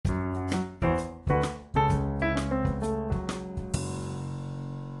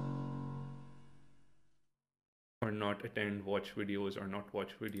or not attend, watch videos or not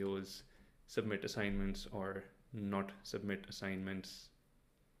watch videos, submit assignments or not submit assignments,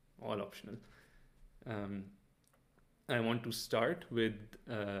 all optional. Um, I want to start with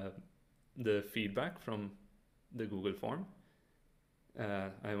the feedback from the Google form.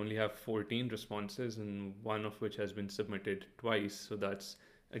 I only have 14 responses, and one of which has been submitted twice. So that's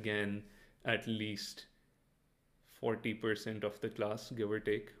again at least 40% of the class, give or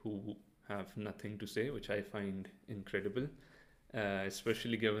take, who have nothing to say, which I find incredible,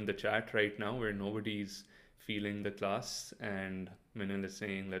 especially given the chat right now where nobody's feeling the class and Minal is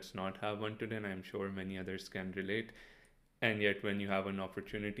saying let's not have one today, and I'm sure many others can relate. And yet when you have an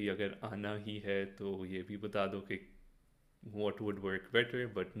opportunity, अगर आना ही है तो ये भी बता दो कि what would work better,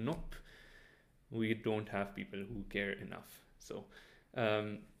 but nope, we don't have people who care enough. So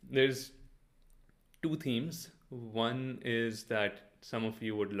there's two themes. One is that some of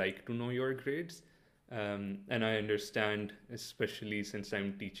you would like to know your grades, and I understand, especially since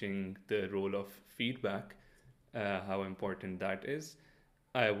I'm teaching the role of feedback, how important that is.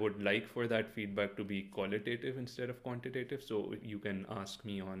 I would like for that feedback to be qualitative instead of quantitative. So you can ask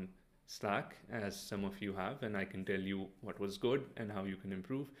me on Slack, as some of you have, and I can tell you what was good and how you can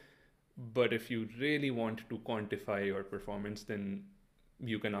improve. But if you really want to quantify your performance, then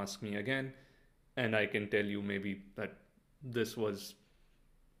you can ask me again, and I can tell you maybe that this was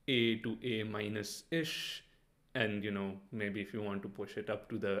A to A minus ish, and maybe if you want to push it up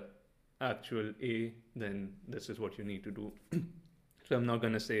to the actual A, then this is what you need to do. So I'm not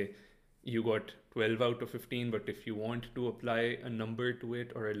going to say you got 12 out of 15, but if you want to apply a number to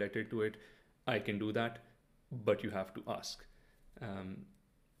it or a letter to it, I can do that, but you have to ask.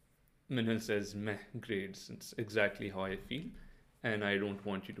 Minhal says, meh, grades. It's exactly how I feel. And I don't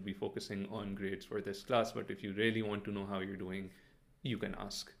want you to be focusing on grades for this class, but if you really want to know how you're doing, you can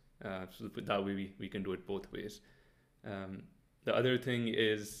ask. So that way we can do it both ways. The other thing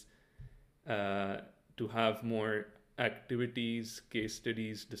is to have more activities, case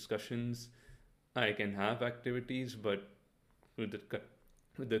studies, discussions. I can have activities, but with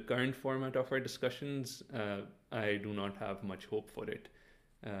the current format of our discussions, I do not have much hope for it,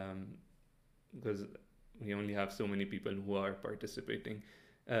 because we only have so many people who are participating.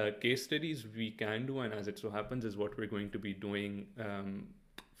 Case studies we can do, and as it so happens is what we're going to be doing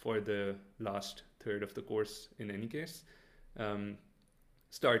for the last third of the course in any case.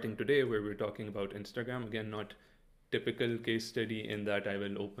 Starting today, where we're talking about Instagram, again, not typical case study in that I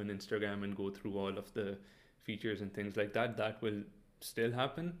will open Instagram and go through all of the features and things like that. That will still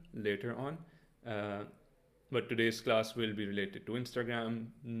happen later on. But today's class will be related to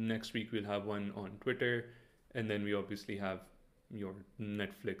Instagram. Next week we'll have one on Twitter. And then we obviously have your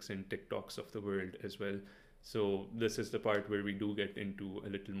Netflix and TikToks of the world as well. So this is the part where we do get into a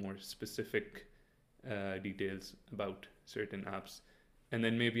little more specific details about certain apps. And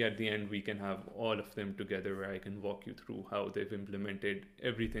then maybe at the end we can have all of them together where I can walk you through how they've implemented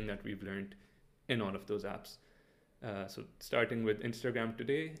everything that we've learned in all of those apps. So starting with Instagram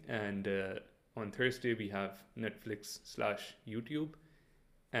today, and on Thursday we have Netflix/YouTube,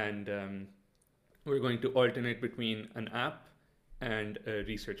 and we're going to alternate between an app and a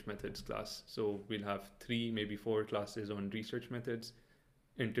research methods class. So we'll have 3, maybe 4 classes on research methods,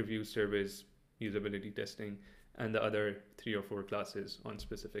 interview, surveys, usability testing, and the other 3 or 4 classes on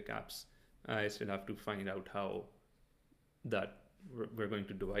specific apps. I still have to find out how that we're going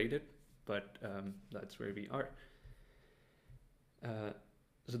to divide it, but that's where we are.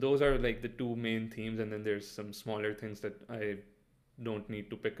 So those are like the 2 main themes, and then there's some smaller things that I don't need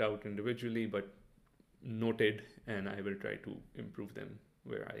to pick out individually, but noted, and I will try to improve them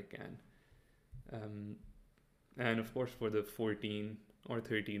where I can. And of course, for the 14 or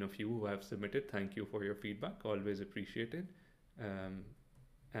 13 of you who have submitted, thank you for your feedback, always appreciated.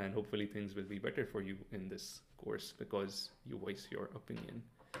 And hopefully things will be better for you in this course because you voice your opinion.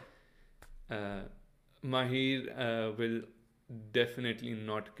 Mahir will definitely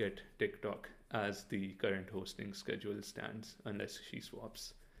not get TikTok as the current hosting schedule stands unless she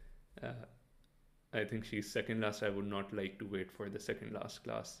swaps. I think she's second last. I would not like to wait for the second last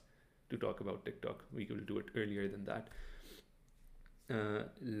class to talk about TikTok. We will do it earlier than that.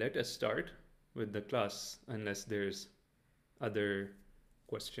 Let us start with the class, unless there's other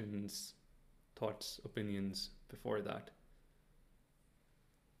questions, thoughts, opinions before that.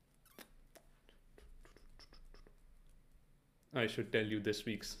 I should tell you this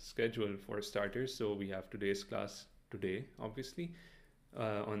week's schedule for starters. So we have today's class today, obviously.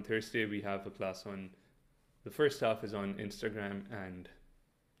 On Thursday, we have a class on, the first half is on Instagram and,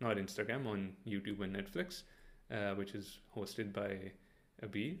 not Instagram, on YouTube and Netflix, which is hosted by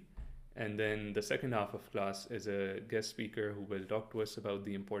Abir. And then the second half of class is a guest speaker who will talk to us about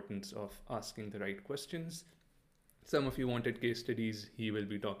the importance of asking the right questions. Some of you wanted case studies. He will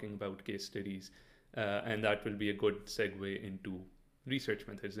be talking about case studies. And that will be a good segue into research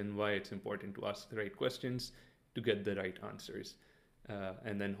methods and why it's important to ask the right questions to get the right answers.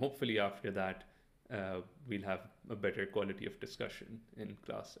 And then hopefully after that, we'll have a better quality of discussion in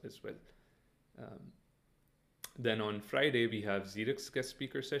class as well. Then on Friday, we have Xerix guest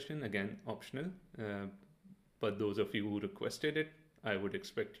speaker session, again, optional. But those of you who requested it, I would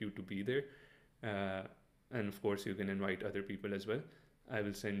expect you to be there. And of course, you can invite other people as well. I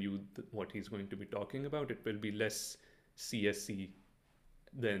will send you what he's going to be talking about. It will be less CSC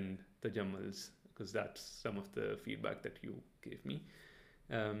than the Jammals, because that's some of the feedback that you gave me.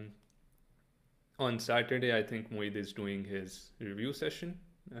 On Saturday, I think Moeed is doing his review session.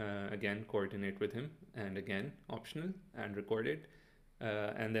 Again, coordinate with him, and again, optional and recorded.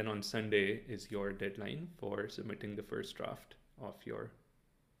 And then on Sunday is your deadline for submitting the first draft of your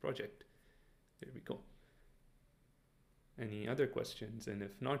project. There we go. Any other questions? And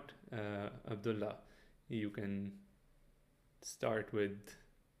if not, Abdullah, you can start with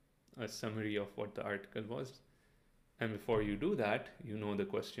a summary of what the article was. And before you do that, you know the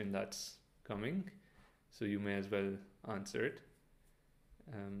question that's coming, so you may as well answer it.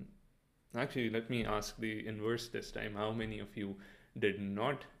 Actually, let me ask the inverse this time. How many of you did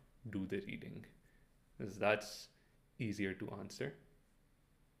not do the reading? Because that's easier to answer.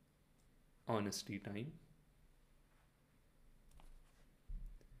 Honesty time.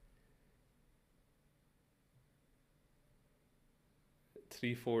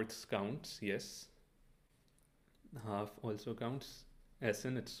 3/4 counts, yes. Half also counts.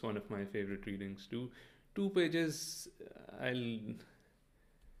 Essen, it's one of my favorite readings too. 2 pages,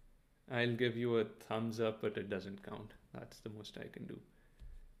 I'll give you a thumbs up, but it doesn't count. That's the most I can do.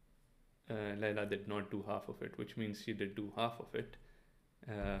 Laila did not do half of it, which means she did do half of it.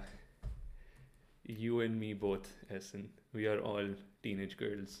 You and me both, Essen. We are all teenage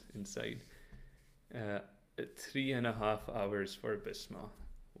girls inside. 3.5 hours for Bisma.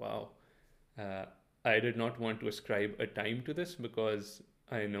 Wow. I did not want to ascribe a time to this because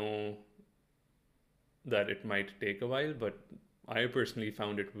I know that it might take a while, but I personally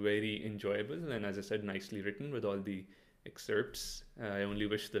found it very enjoyable and, as I said, nicely written with all the excerpts. I only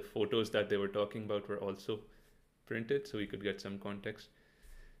wish the photos that they were talking about were also printed so we could get some context.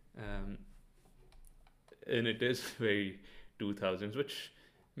 And it is very 2000s, which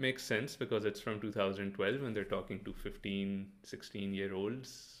makes sense because it's from 2012 and they're talking to 15, 16-year-olds,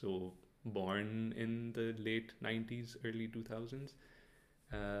 so born in the late 90s, early 2000s.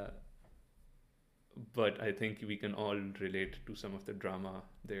 But I think we can all relate to some of the drama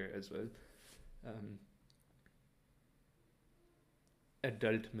there as well.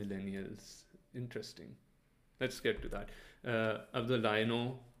 Adult millennials, interesting. Let's get to that. Abdullah, I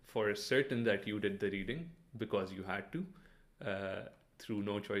know for certain that you did the reading because you had to, through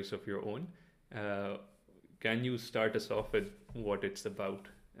no choice of your own. Can you start us off with what it's about?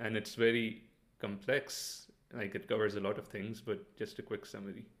 And it's very complex, like it covers a lot of things, but just a quick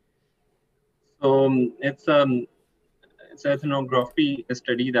summary. So it's an ethnography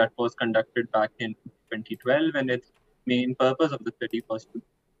study that was conducted back in 2012, and its main purpose of the study was to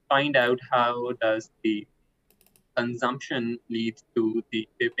find out how does the consumption leads to the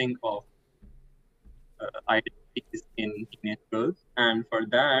shaping of identities in teenage girls. And for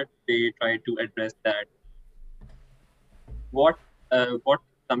that, they try to address that what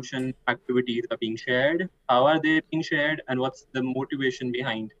consumption activities are being shared, how are they being shared, and what's the motivation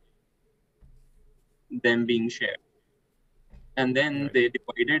behind them being shared. And then Right. they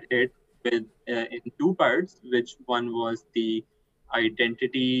divided it with in 2 parts, which one was the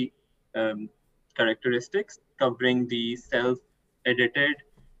identity characteristics, covering the self-edited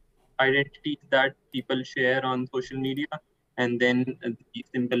identities that people share on social media, and then the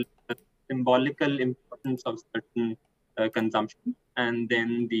symbolical importance of certain consumption, and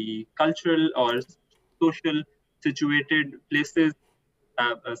then the cultural or social situated places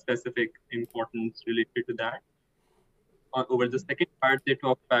have a specific importance related to that. Over the second part, they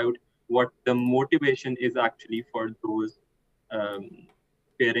talk about what the motivation is actually for those um,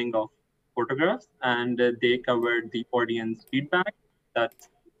 sharing of photographs, and they covered the audience feedback that's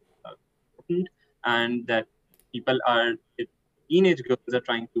important, and that people are teenage girls are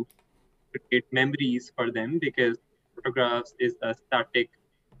trying to create memories for them because photographs is a static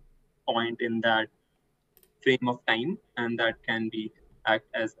point in that frame of time, and that can be act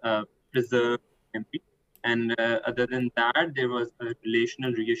as a preserved memory. And other than that, there was a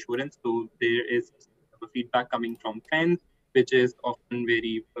relational reassurance. So there is a feedback coming from friends which is often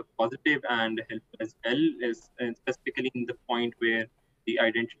very positive and helpful as well, is specifically in the point where the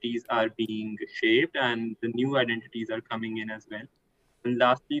identities are being shaped and the new identities are coming in as well. And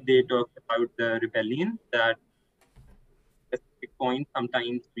lastly, they talked about the rebellion that specific point.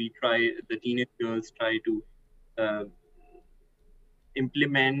 Sometimes the teenage girls try to uh,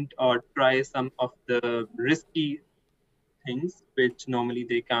 implement or try some of the risky things which normally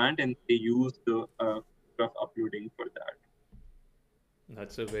they can't, and they use the of uploading for that.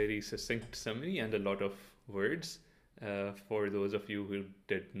 That's a very succinct summary and a lot of words. For those of you who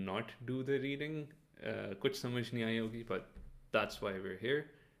did not do the reading, कुछ समझ नहीं आई होगी, but that's why we're here.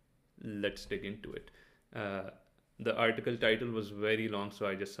 Let's dig into it. The article title was very long, so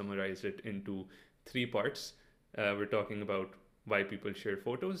I just summarized it into 3 parts. We're talking about why people share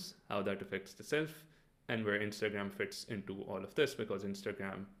photos, how that affects the self, and where Instagram fits into all of this, because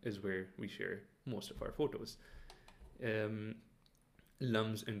Instagram is where we share most of our photos.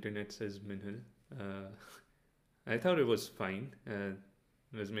 Lum's internet, says Minhal. I thought it was fine.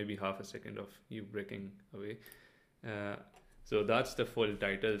 It was maybe half a second of you breaking away. So that's the full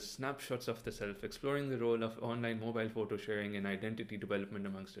title: Snapshots of the Self, Exploring the Role of Online Mobile Photo Sharing in Identity Development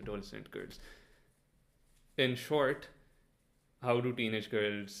Amongst Adolescent Girls. In short, how do teenage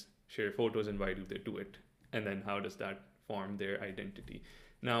girls share photos and why do they do it? And then how does that form their identity?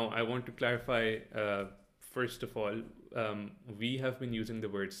 Now, I want to clarify, first of all, we have been using the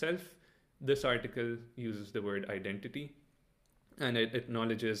word self. This article uses the word identity, and it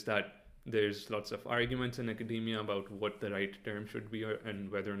acknowledges that there's lots of arguments in academia about what the right term should be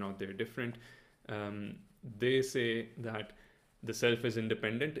and whether or not they're different. They say that the self is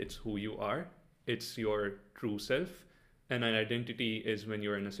independent, it's who you are, it's your true self, and an identity is when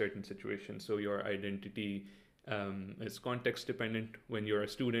you're in a certain situation. So your identity is context dependent. When you're a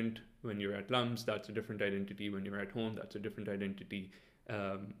student, when you're at LUMS, that's a different identity. When you're at home, that's a different identity.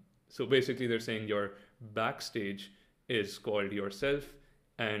 So basically they're saying your backstage is called yourself,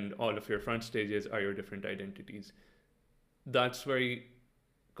 and all of your front stages are your different identities. That's very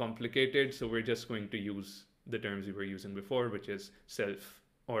complicated, so we're just going to use the terms we were using before, which is self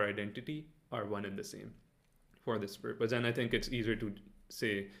or identity are one and the same for this purpose. And I think it's easier to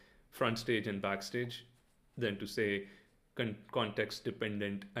say front stage and backstage than to say context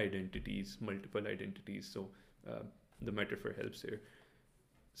dependent identities, multiple identities. So the metaphor helps here.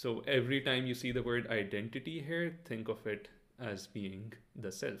 So every time you see the word identity here, think of it as being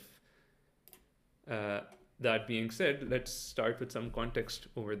the self. That being said, let's start with some context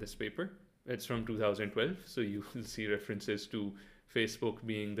over this paper. It's from 2012, so you will see references to Facebook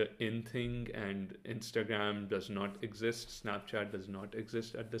being the in thing, and Instagram does not exist, Snapchat does not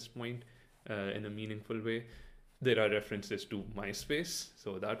exist at this point in a meaningful way. There are references to MySpace,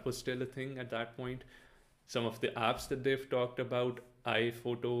 so that was still a thing at that point. Some of the apps that they've talked about,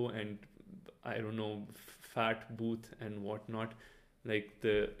 iPhoto and I don't know, Fat Booth and whatnot, like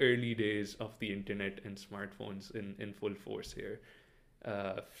the early days of the internet and smartphones in full force here.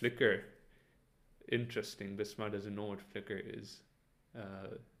 Flickr, interesting. Bisma doesn't know what Flickr is.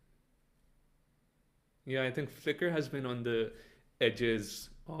 Yeah, I think Flickr has been on the edges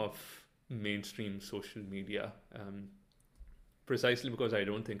of mainstream social media, precisely because I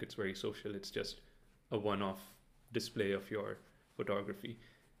don't think it's very social. It's just a one-off display of your photography.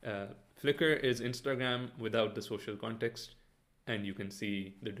 Flickr is Instagram without the social context, and you can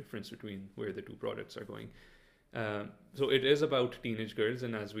see the difference between where the two products are going. So it is about teenage girls,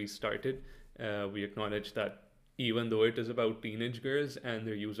 and as we started, we acknowledge that even though it is about teenage girls and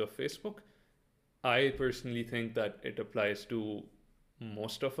their use of Facebook, I personally think that it applies to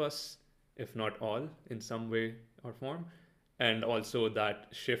most of us, if not all, in some way or form. And also that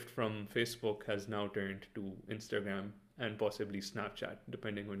shift from Facebook has now turned to Instagram and possibly Snapchat,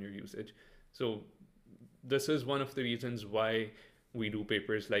 depending on your usage. So this is one of the reasons why we do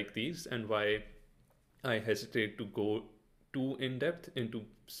papers like these and why I hesitate to go too in depth into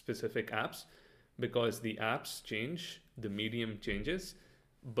specific apps, because the apps change, the medium changes,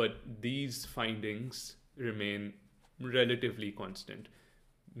 but these findings remain relatively constant.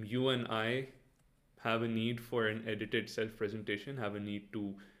 You and I have a need for an edited self-presentation, have a need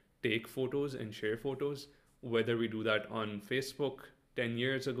to take photos and share photos, whether we do that on Facebook 10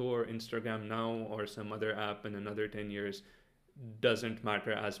 years ago or Instagram now or some other app in another 10 years, doesn't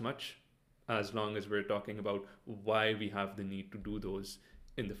matter as much, as long as we're talking about why we have the need to do those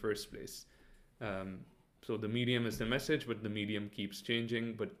in the first place. So the medium is the message, but the medium keeps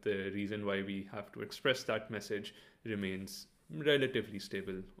changing, but the reason why we have to express that message remains relatively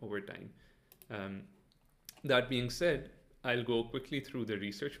stable over time. That being said, I'll go quickly through the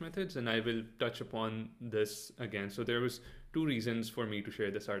research methods and I will touch upon this again. So there was two reasons for me to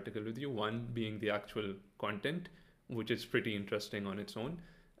share this article with you. One being the actual content, which is pretty interesting on its own.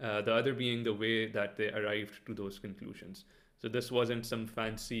 The other being the way that they arrived to those conclusions. So this wasn't some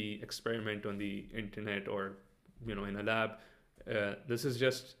fancy experiment on the internet or in a lab. This is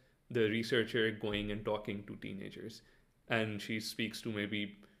just the researcher going and talking to teenagers, and she speaks to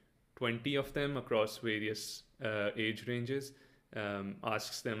maybe 20 of them across various age ranges,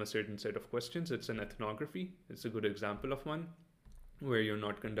 asks them a certain set of questions. It's an ethnography. It's a good example of one where you're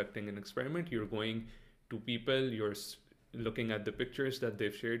not conducting an experiment. You're going to people, you're looking at the pictures that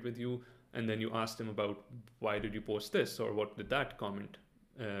they've shared with you, and then you ask them about why did you post this or what did that comment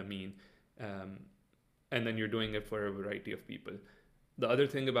mean. And then you're doing it for a variety of people. The other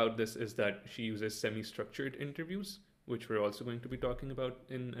thing about this is that she uses semi-structured interviews, which we're also going to be talking about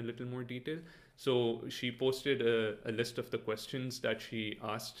in a little more detail. So she posted a list of the questions that she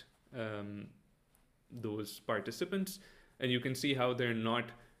asked those participants, and you can see how they're not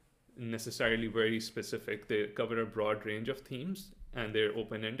necessarily very specific. They cover a broad range of themes and they're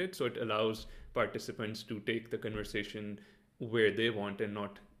open-ended, so it allows participants to take the conversation where they want and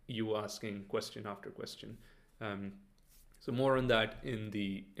not you asking question after question. So more on that in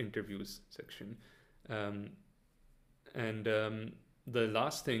the interviews section. The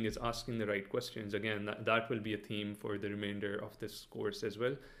last thing is asking the right questions. Again, that will be a theme for the remainder of this course as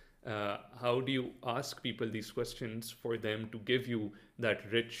well. How do you ask people these questions for them to give you that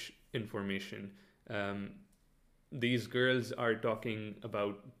rich information? These girls are talking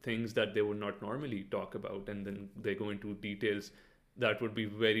about things that they would not normally talk about, and then they go into details that would be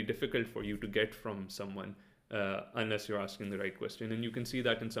very difficult for you to get from someone unless you're asking the right question. And you can see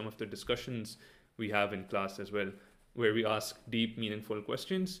that in some of the discussions we have in class as well, where we ask deep, meaningful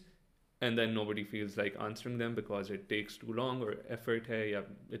questions, and then nobody feels like answering them because it takes too long or effort. Hey,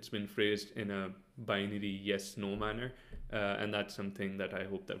 it's been phrased in a binary yes-no manner, and that's something that I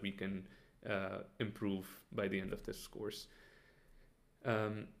hope that we can improve by the end of this course.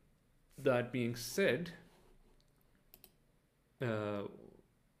 That being said,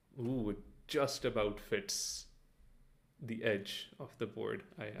 it just about fits the edge of the board.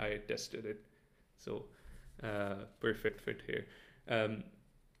 I tested it, so perfect fit here.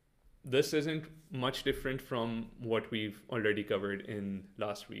 This isn't much different from what we've already covered in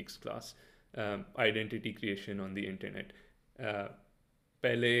last week's class, identity creation on the internet.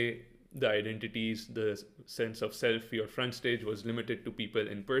 Pele, the identities, the sense of self, your front stage was limited to people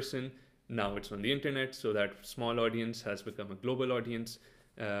in person. Now it's on the internet, so that small audience has become a global audience.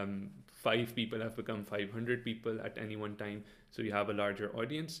 5 people have become 500 people at any one time, so you have a larger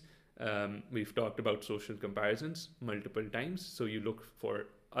audience. We've talked about social comparisons multiple times, so you look for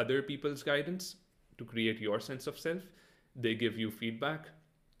other people's guidance to create your sense of self. They give you feedback,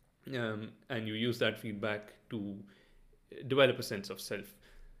 and you use that feedback to develop a sense of self.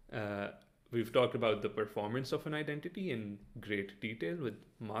 We've talked about the performance of an identity in great detail with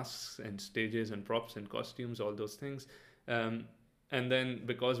masks and stages and props and costumes, all those things. And then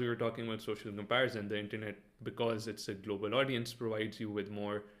because we were talking about social comparison, the internet, because it's a global audience, provides you with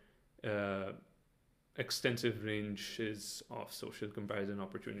more extensive ranges of social comparison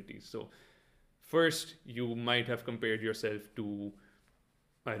opportunities. So first, you might have compared yourself to,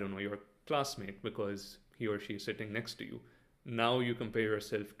 I don't know, your classmate because he or she is sitting next to you. Now you compare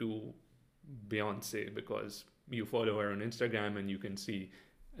yourself to Beyonce because you follow her on Instagram and you can see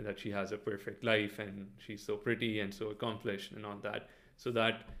that she has a perfect life and she's so pretty and so accomplished and all that. So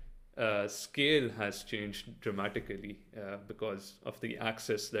that scale has changed dramatically because of the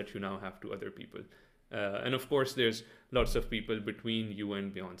access that you now have to other people. And of course, there's lots of people between you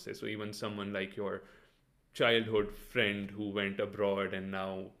and Beyonce. So even someone like your childhood friend who went abroad and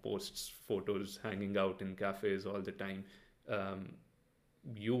now posts photos hanging out in cafes all the time,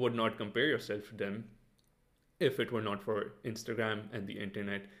 you would not compare yourself to them if it were not for Instagram and the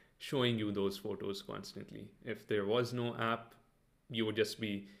internet showing you those photos constantly. If there was no app, you would just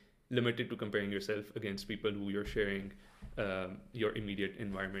be limited to comparing yourself against people who you're sharing your immediate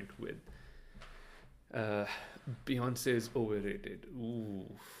environment with. Beyonce is overrated.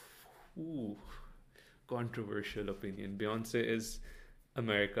 Ooh, controversial opinion. Beyonce is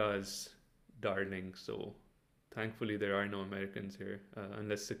America's darling, so thankfully there are no Americans here,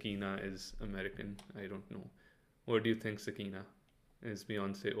 unless Sakina is American. I don't know. What do you think, Sakina? Is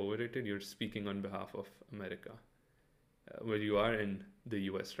Beyonce overrated? You're speaking on behalf of America. Well, you are in the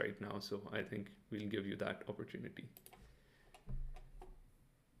US right now, so I think we'll give you that opportunity.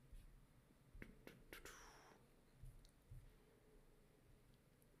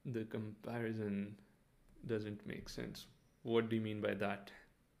 The comparison doesn't make sense. What do you mean by that,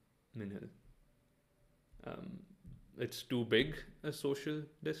 Minhal? Um, it's too big a social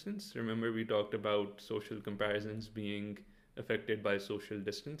distance. Remember, we talked about social comparisons being affected by social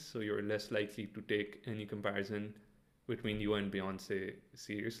distance, so you're less likely to take any comparison between you and Beyonce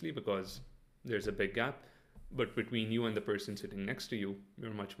seriously because there's a big gap. But between you and the person sitting next to you,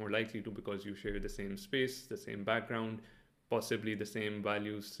 you're much more likely to because you share the same space, the same background, possibly the same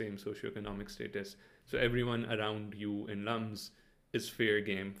values, same socioeconomic status. So everyone around you in LUMS is fair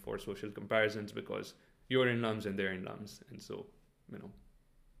game for social comparisons because you're in LUMS and they're in LUMS. And so,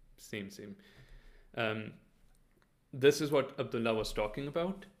 same. Um, this is what Abdullah was talking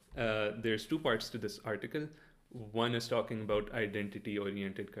about. There's two parts to this article. One is talking about identity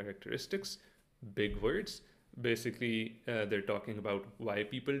oriented characteristics, big words. Basically, they're talking about why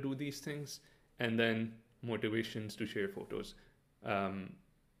people do these things, and then motivations to share photos.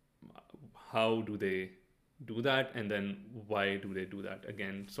 How do they do that, and then why do they do that?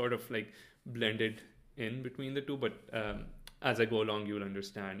 Again, sort of like blended in between the two, but as I go along, you'll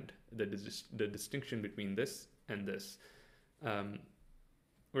understand the distinction between this and this.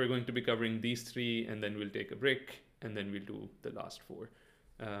 We're going to be covering these three, and then we'll take a break, and then we'll do the last four.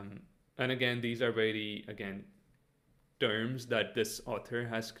 And again, these are very, terms that this author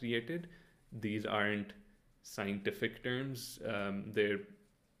has created. These aren't scientific terms. They're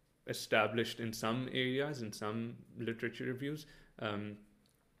established in some areas, in some literature reviews.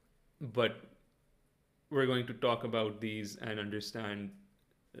 But we're going to talk about these and understand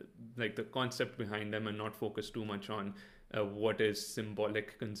like the concept behind them and not focus too much on what is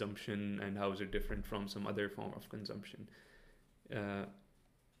symbolic consumption and how is it different from some other form of consumption.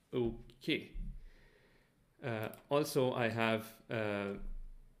 Okay. Also, I have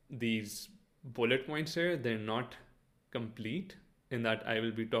these bullet points here. They're not complete in that I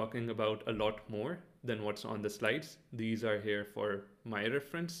will be talking about a lot more than what's on the slides. These are here for my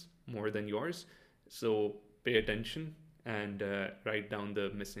reference more than yours. So pay attention and write down the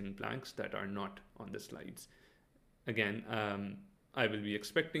missing blanks that are not on the slides. Again, I will be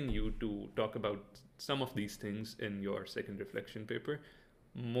expecting you to talk about some of these things in your second reflection paper,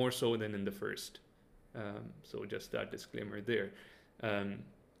 more so than in the first. So just that disclaimer there.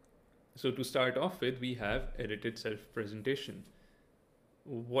 So to start off with, we have edited self-presentation.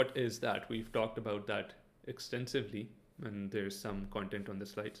 What is that? We've talked about that extensively, and there's some content on the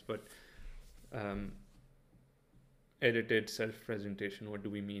slides, but edited self-presentation, what do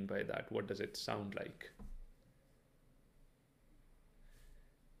we mean by that? What does it sound like?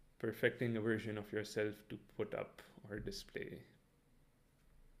 Perfecting a version of yourself to put up or display.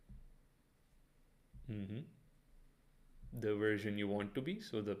 The version you want to be,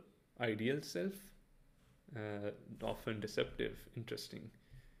 so the ideal self, often deceptive, interesting.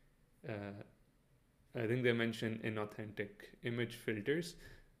 I think they mention inauthentic image filters,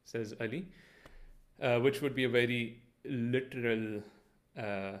 says Ali, which would be a very literal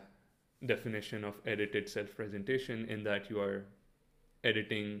definition of edited self-presentation, in that you are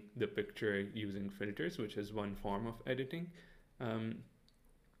editing the picture using filters, which is one form of editing.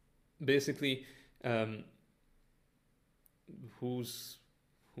 Basically, whose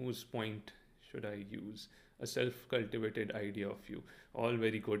point should I use? A self-cultivated idea of you. All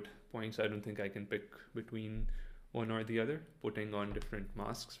very good points. I don't think I can pick between one or the other, putting on different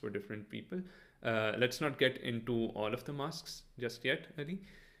masks for different people. Let's not get into all of the masks just yet, Ali.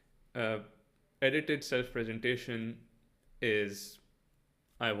 Edited self-presentation is,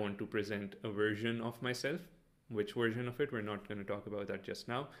 I want to present a version of myself. Which version of it? We're not going to talk about that just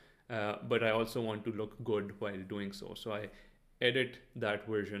now. But I also want to look good while doing so. So I edit that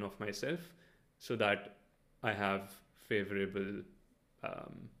version of myself so that I have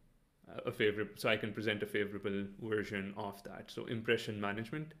so I can present a favorable version of that. So impression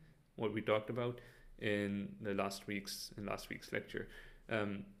management, what we talked about in last week's lecture.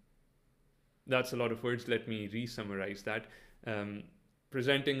 That's a lot of words. Let me re-summarize that.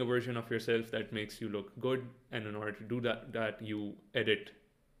 Presenting a version of yourself that makes you look good, and in order to do that you edit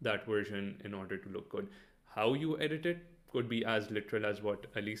that version in order to look good. How you edit it could be as literal as what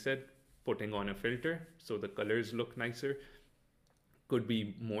Ali said, putting on a filter so the colors look nicer. Could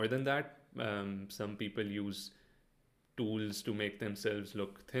be more than that. Some people use tools to make themselves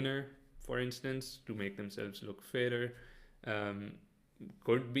look thinner, for instance, to make themselves look fairer.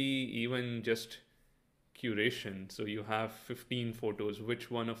 Could be even just curation. So you have 15 photos.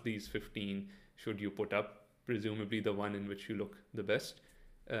 Which one of these 15 should you put up? Presumably the one in which you look the best.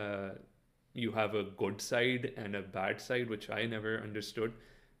 You have a good side and a bad side, which I never understood.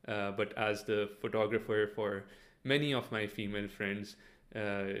 But as the photographer for many of my female friends,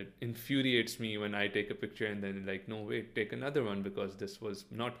 infuriates me when I take a picture and then like, no, wait, take another one because this was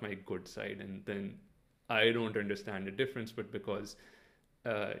not my good side, and then I don't understand the difference. But because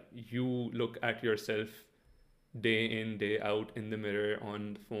you look at yourself day in, day out in the mirror,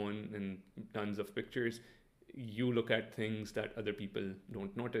 on the phone, and tons of pictures, you look at things that other people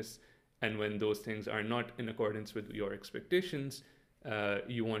don't notice. And when those things are not in accordance with your expectations,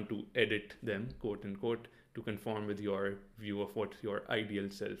 you want to edit them, quote unquote, to conform with your view of what your ideal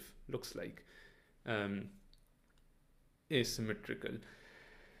self looks like. Um, Asymmetrical.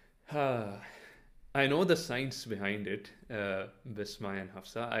 I know the science behind it, Bisma and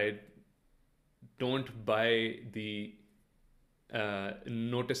Hafsa. I don't buy the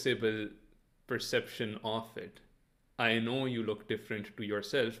noticeable perception of it. I know you look different to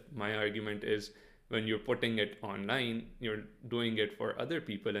yourself. My argument is when you're putting it online, you're doing it for other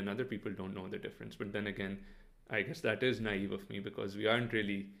people, and other people don't know the difference. But then again, I guess that is naive of me, because we aren't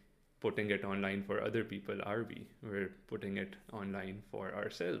really putting it online for other people, are we? We're putting it online for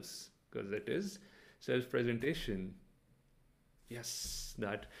ourselves, because it is self presentation. Yes,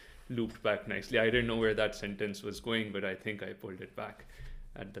 that looped back nicely. I didn't know where that sentence was going, but I think I pulled it back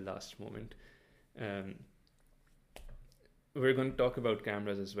at the last moment. Um, we're going to talk about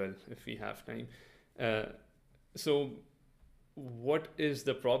cameras as well if we have time. Uh, so, what is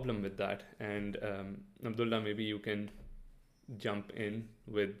the problem with that? And Abdullah, maybe you can jump in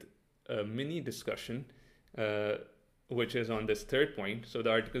with a mini discussion, uh, which is on this third point. So,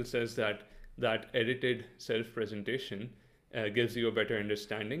 the article says that edited self presentation gives you a better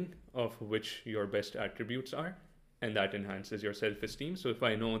understanding of which your best attributes are, and that enhances your self esteem. So, if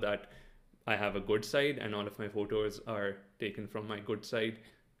I know that I have a good side and all of my photos are taken from my good side,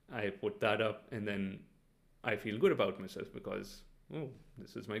 I put that up, and then I feel good about myself because, oh,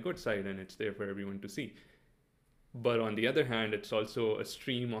 this is my good side and it's there for everyone to see. But on the other hand, it's also a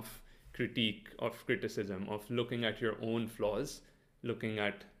stream of critique, of criticism, of looking at your own flaws, looking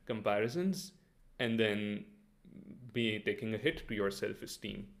at comparisons, and then taking a hit to your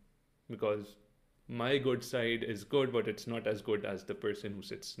self-esteem, because my good side is good, but it's not as good as the person who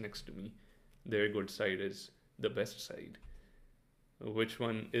sits next to me. Their good side is the best side. Which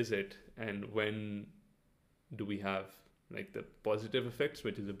one is it, and when do we have like the positive effects,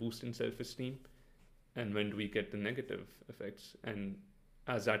 which is a boost in self-esteem, and when do we get the negative effects, and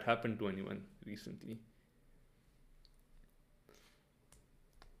has that happened to anyone recently?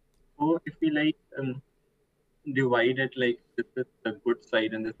 So if we divide it, like this is the good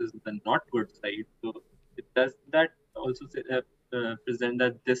side and this is the not good side, so it does that also present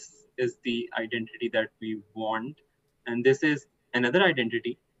that this is the identity that we want and this is another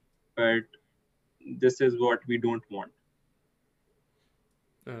identity, but this is what we don't want,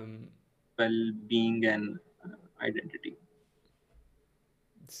 well being an identity.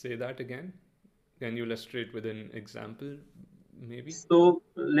 Say that again. Can you illustrate with an example, maybe? So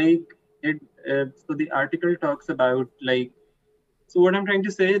like it so the article talks about like, so what I'm trying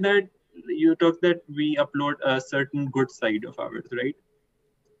to say that you talk that we upload a certain good side of ours, right?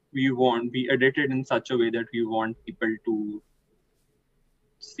 We edit it in such a way that we want people to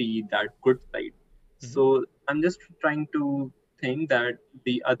see that good side. So I'm just trying to think that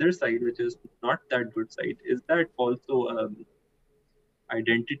the other side, which is not that good side, is that also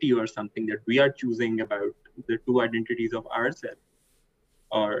identity or something that we are choosing about the two identities of ourselves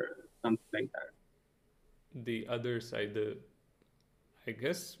or something like that? The other side, I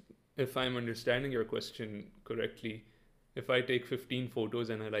guess, if I'm understanding your question correctly, if I take 15 photos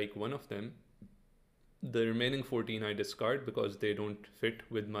and I like one of them, the remaining 14 I discard because they don't fit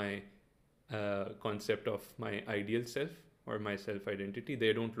with my concept of my ideal self or my self identity.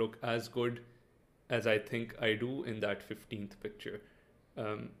 They don't look as good as I think I do in that 15th picture.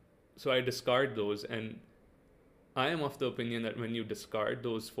 So I discard those, and I am of the opinion that when you discard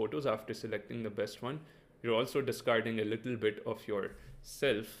those photos after selecting the best one, you're also discarding a little bit of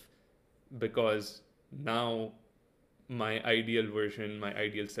yourself, because now my ideal version, my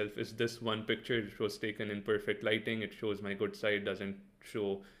ideal self is this one picture. It was taken in perfect lighting. It shows my good side, doesn't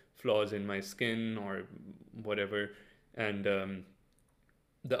show flaws in my skin or whatever. And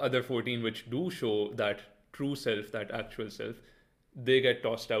the other 14, which do show that true self, that actual self, they get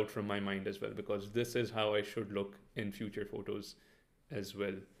tossed out from my mind as well, because this is how I should look in future photos as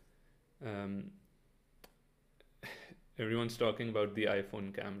well. Um, Everyone's talking about the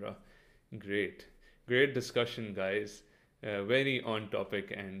iPhone camera. Great discussion, guys. Very on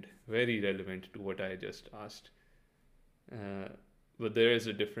topic and very relevant to what I just asked. But there is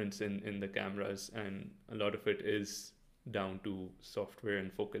a difference in the cameras, and a lot of it is down to software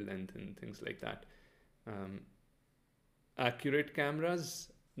and focal length and things like that. Um, accurate cameras,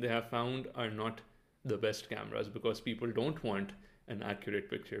 they have found, are not the best cameras because people don't want an accurate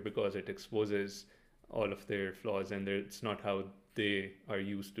picture because it exposes all of their flaws and it's not how they are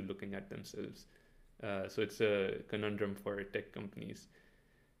used to looking at themselves. So it's a conundrum for tech companies.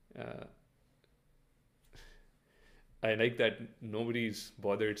 Uh, I like that nobody's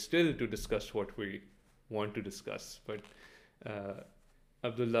bothered still to discuss what we want to discuss, but uh,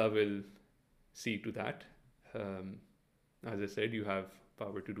 Abdullah will see to that. Um, as I said, you have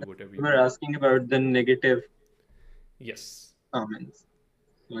power to do whatever We you were want. asking about the negative Yes. comments.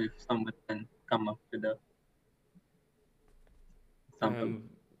 So if someone can come up with a example. Um,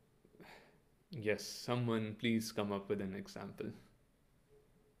 yes, someone please come up with an example.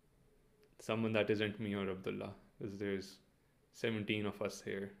 Someone that isn't me or Abdullah, because there's 17 of us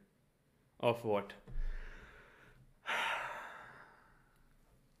here. Of what?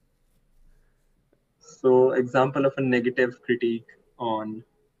 So example of a negative critique on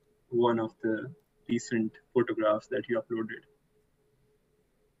one of the recent photographs that you uploaded.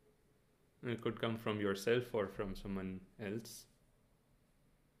 It could come from yourself or from someone else.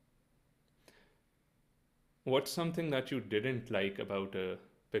 What's something that you didn't like about a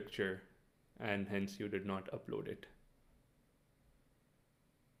picture and hence you did not upload it?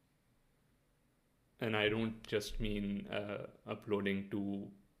 And I don't just mean uploading to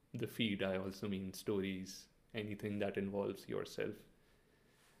the feed, I also mean stories, anything that involves yourself.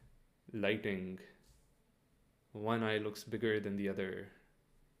 Lighting, one eye looks bigger than the other.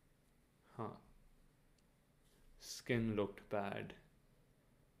 Huh. Skin looked bad.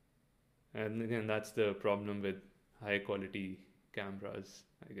 And again, that's the problem with high quality cameras,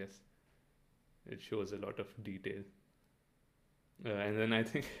 I guess. It shows a lot of detail. And then I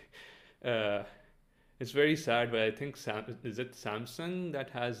think uh, it's very sad, but I think is it Samsung that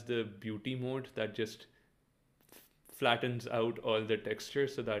has the beauty mode that just flattens out all the texture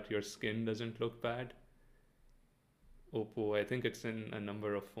so that your skin doesn't look bad? Oppo, I think it's in a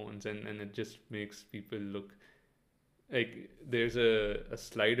number of phones, and it just makes people look like there's a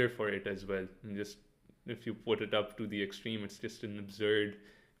slider for it as well. And just if you put it up to the extreme, it's just an absurd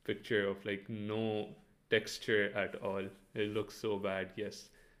picture of like no texture at all. It looks so bad, yes.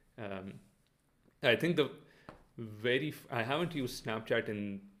 Um, I think I haven't used Snapchat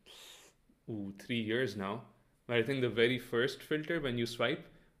in 3 years now, but I think the very first filter when you swipe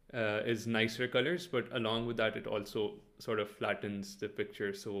is nicer colors, but along with that, it also sort of flattens the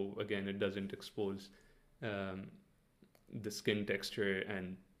picture. So again, it doesn't expose um, the skin texture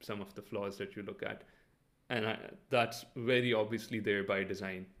and some of the flaws that you look at. And that's very obviously there by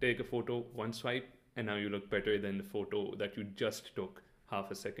design. Take a photo, one swipe, and now you look better than the photo that you just took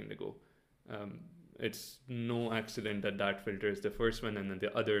half a second ago. Um, it's no accident that that filter is the first one, and then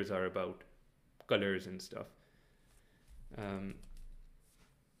the others are about colors and stuff. Um,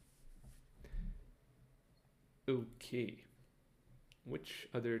 okay. Which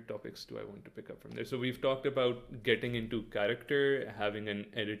other topics do I want to pick up from there? So we've talked about getting into character, having an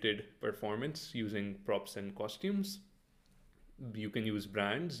edited performance using props and costumes. You can use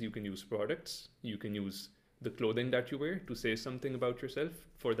brands, you can use products, you can use the clothing that you wear to say something about yourself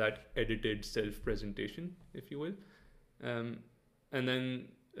for that edited self presentation, if you will. Um, and then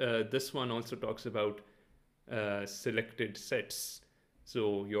this one also talks about selected sets.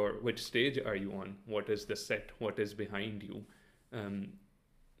 So which stage are you on? What is the set? What is behind you? Um,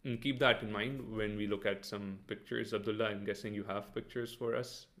 and keep that in mind when we look at some pictures. Abdullah, I'm guessing you have pictures for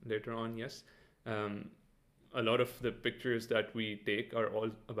us later on, yes? A lot of the pictures that we take are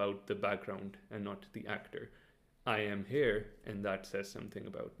all about the background and not the actor. I am here, and that says something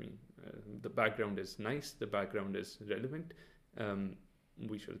about me. The background is nice, the background is relevant.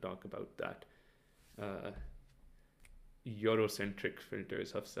 We shall talk about that. Uh, Eurocentric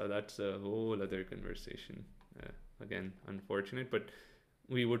filters, Hafsa, that's a whole other conversation. Again, unfortunate, but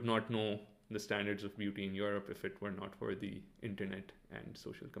we would not know the standards of beauty in Europe if it were not for the internet and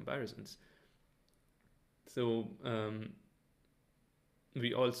social comparisons. So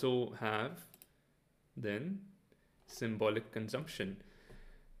we also have then symbolic consumption.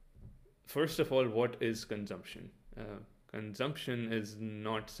 First of all, what is consumption? Consumption is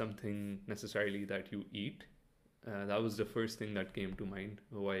not something necessarily that you eat. That was the first thing that came to mind.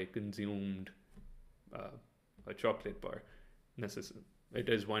 Oh, I consumed a chocolate bar. It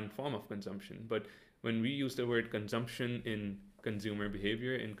is one form of consumption. But when we use the word consumption in consumer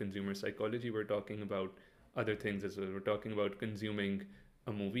behavior, in consumer psychology, we're talking about other things as well. We're talking about consuming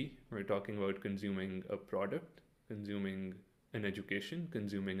a movie, we're talking about consuming a product, consuming an education,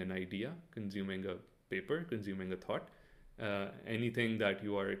 consuming an idea, consuming a paper, consuming a thought. Anything that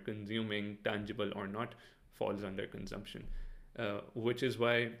you are consuming, tangible or not, falls under consumption, which is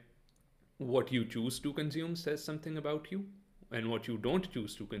why what you choose to consume says something about you, and what you don't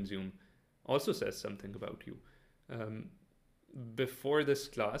choose to consume also says something about you. Um, Before this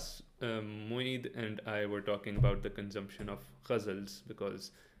class, Mueed and I were talking about the consumption of ghazals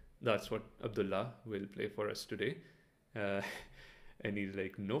because that's what Abdullah will play for us today. Uh, and he's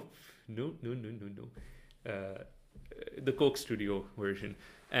like, nope, no, no, no, no, no. The Coke Studio version.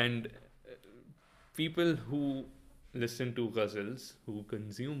 And people who listen to ghazals, who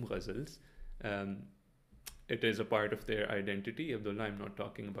consume ghazals, um, it is a part of their identity. Abdullah, I'm not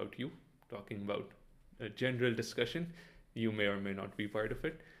talking about you, talking about a general discussion. You may or may not be part of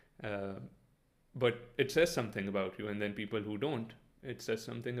it. But it says something about you, and then people who don't, it says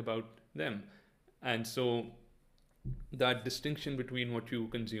something about them. And so that distinction between what you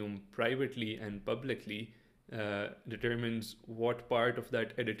consume privately and publicly determines what part of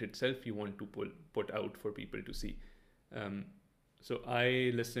that edit itself you want to put out for people to see. Um, so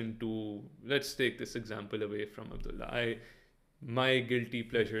I listen to, let's take this example away from Abdullah. My guilty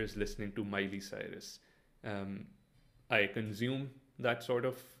pleasure is listening to Miley Cyrus. I consume that sort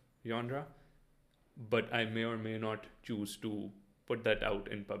of genre, but I may or may not choose to put that out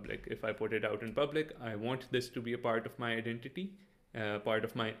in public. If I put it out in public, I want this to be a part of my identity, part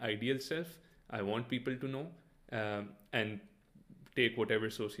of my ideal self. I want people to know and take whatever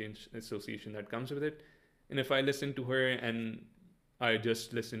association that comes with it. And if I listen to her and I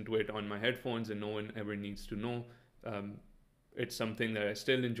just listen to it on my headphones and no one ever needs to know, it's something that I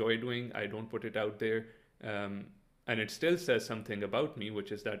still enjoy doing. I don't put it out there. And it still says something about me,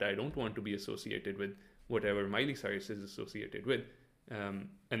 which is that I don't want to be associated with whatever Miley Cyrus is associated with.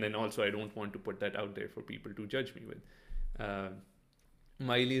 And then also I don't want to put that out there for people to judge me with.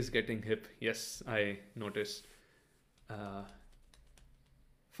 Miley is getting hip. Yes, I noticed.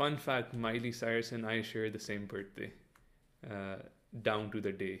 Fun fact, Miley Cyrus and I share the same birthday, down to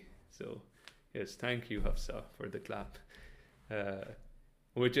the day. So yes, thank you, Hafsa, for the clap.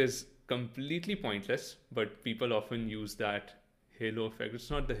 Which is completely pointless, but people often use that halo effect. It's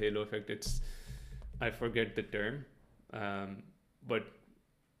not the halo effect, it's, I forget the term, but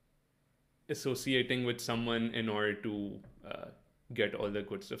associating with someone in order to get all the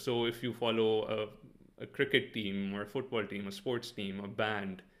good stuff. So if you follow a cricket team or a football team, a sports team, a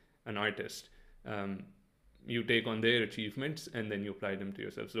band, an artist, you take on their achievements and then you apply them to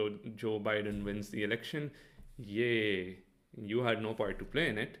yourself. So Joe Biden wins the election. Yay! You had no part to play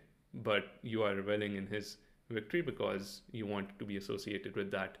in it, but you are reveling in his victory because you want to be associated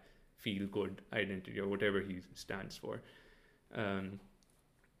with that feel-good identity or whatever he stands for.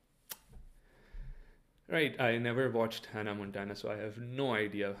 Right, I never watched Hannah Montana, so I have no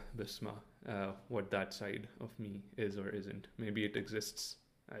idea, Bisma, what that side of me is or isn't. Maybe it exists,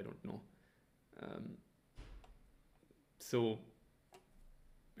 I don't know. So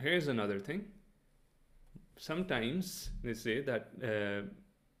here's another thing. Sometimes they say that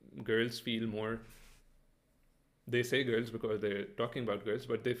girls feel more, they say girls because they're talking about girls,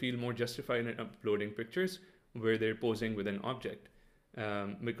 but they feel more justified in uploading pictures where they're posing with an object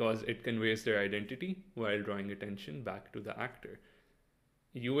because it conveys their identity while drawing attention back to the actor.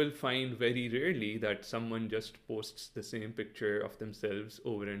 You will find very rarely that someone just posts the same picture of themselves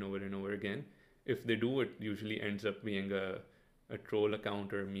over and over and over again. If they do, it usually ends up being a troll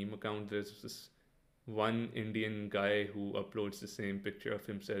account or a meme account. There's this one Indian guy who uploads the same picture of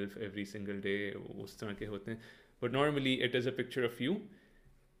himself every single day. But normally it is a picture of you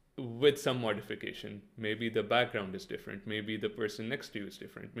with some modification. Maybe the background is different. Maybe the person next to you is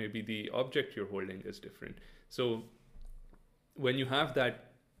different. Maybe the object you're holding is different. So when you have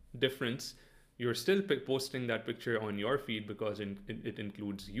that difference, you're still posting that picture on your feed because it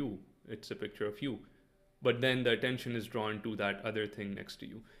includes you. It's a picture of you. But then the attention is drawn to that other thing next to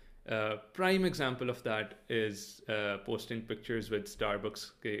you. Prime example of that is posting pictures with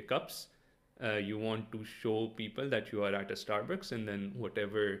Starbucks cups. You want to show people that you are at a Starbucks, and then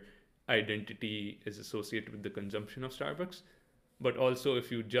whatever identity is associated with the consumption of Starbucks. But also,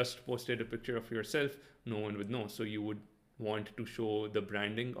 if you just posted a picture of yourself, no one would know. So you would want to show the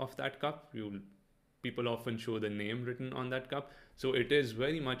branding of that cup. People often show the name written on that cup. So it is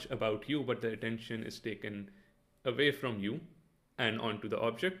very much about you, but the attention is taken away from you and onto the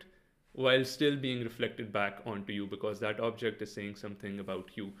object, while still being reflected back onto you because that object is saying something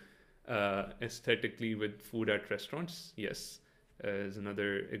about you. Aesthetically, with food at restaurants, yes, is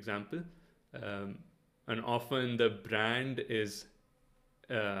another example. And often the brand is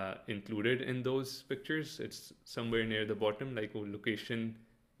included in those pictures. It's somewhere near the bottom, like वो location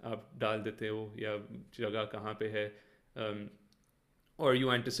आप डाल देते हो या जगह कहाँ पे है. or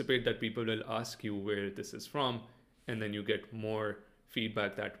you anticipate that people will ask you where this is from, and then you get more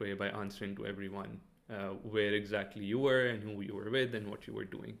feedback that way by answering to everyone where exactly you were and who you were with and what you were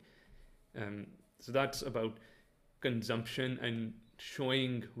doing. So that's about consumption and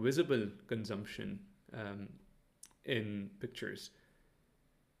showing visible consumption in pictures.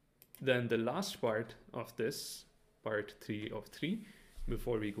 Then the last part of this, part 3 of 3,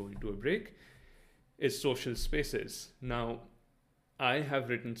 before we go into a break, is social spaces. Now, I have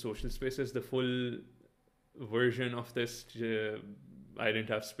written social spaces. The full version of this, I didn't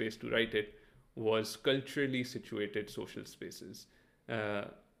have space to write it, was culturally situated social spaces.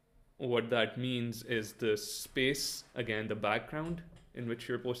 What that means is the space, again, the background in which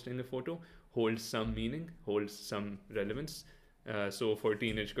you're posting a photo, holds some meaning, holds some relevance. So for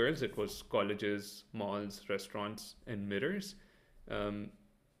teenage girls, it was colleges, malls, restaurants, and mirrors.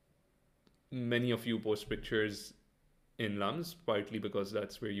 Many of you post pictures in LUMS, partly because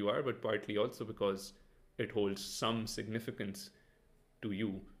that's where you are, but partly also because it holds some significance to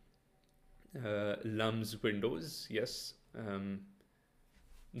you. LUMS windows, yes.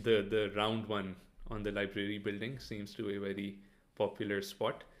 The round one on the library building seems to be a very popular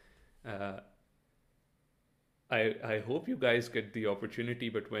spot. I hope you guys get the opportunity,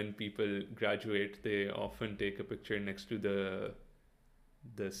 but when people graduate, they often take a picture next to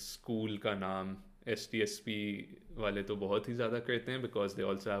the school का नाम. STSP वाले तो बहुत ही ज़्यादा करते हैं because they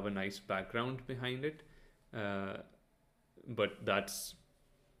also have a nice background behind it. But that's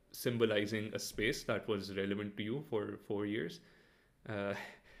symbolizing a space that was relevant to you for 4 years.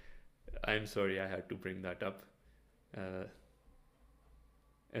 I'm sorry I had to bring that up.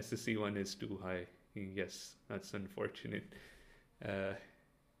 SSC one is too high. Yes, that's unfortunate.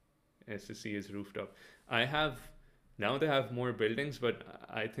 SSC is rooftop. Now they have more buildings, but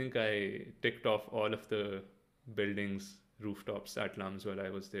I think I ticked off all of the buildings rooftops at LUMS while I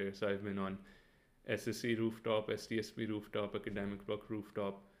was there. So I've been on SSC rooftop, STSP rooftop, Academic Block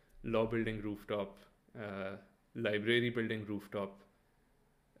rooftop, Law Building rooftop, Library Building rooftop,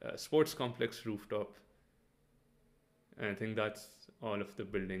 Sports Complex rooftop. And I think that's all of the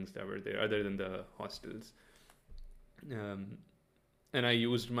buildings that were there, other than the hostels. And I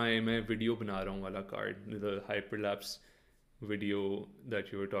used my video bana raha hu wala card, the hyperlapse video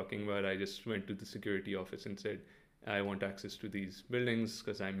that you were talking about. I just went to the security office and said, I want access to these buildings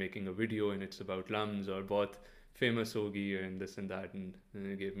because I'm making a video and it's about LUMS or both famous hogi and this and that, and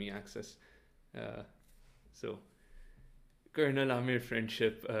they gave me access. So Colonel Amir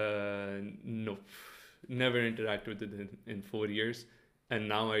friendship, nope, never interacted with it in 4 years, and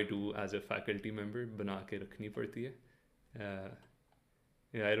now I do as a faculty member. Bana ke rakhni padti hai.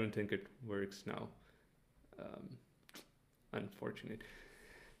 Yeah, I don't think it works now. Unfortunate.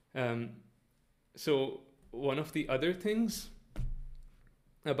 So one of the other things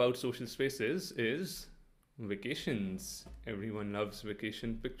about social spaces is vacations. Everyone loves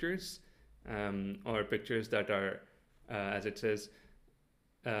vacation pictures, or pictures that are, as it says,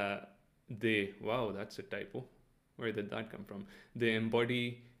 wow, that's a typo. Where did that come from? They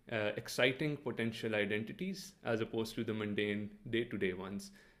embody exciting potential identities as opposed to the mundane day-to-day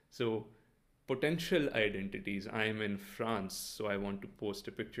ones. So potential identities, I'm in France, so I want to post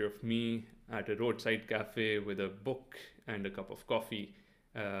a picture of me at a roadside cafe with a book and a cup of coffee,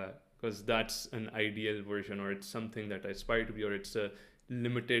 because that's an ideal version, or it's something that I aspire to be, or it's a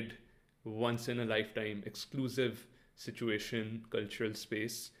limited, once in a lifetime, exclusive situation, cultural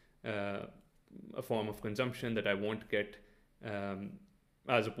space, a form of consumption that I won't get,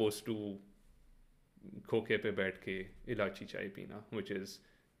 as opposed to khoke pe baith ke ilachi chai pina, which is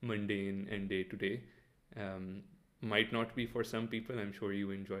mundane and day to day. Might not be for some people. I'm sure you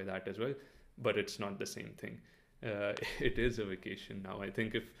enjoy that as well, but it's not the same thing. It is a vacation now. I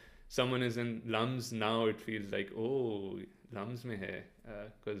think if someone is in LUMS now, it feels like, oh, LUMS mein hai,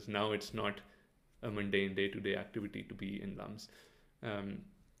 because now it's not a mundane day-to-day activity to be in LUMS.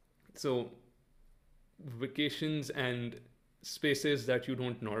 So vacations and spaces that you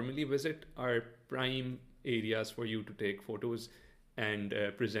don't normally visit are prime areas for you to take photos and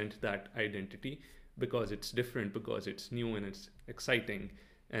present that identity, because it's different, because it's new and it's exciting,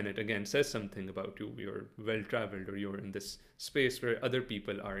 and it again says something about you. You're well traveled, or you're in this space where other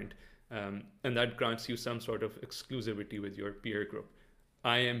people aren't, and that grants you some sort of exclusivity with your peer group.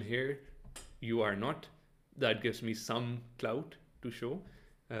 I am here, you are not. That gives me some clout to show.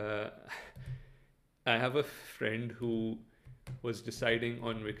 I have a friend who was deciding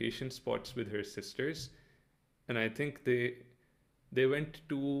on vacation spots with her sisters, and I think they went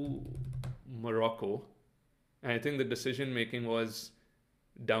to Morocco. And I think the decision making was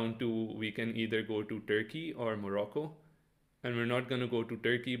down to, we can either go to Turkey or Morocco. And we're not going to go to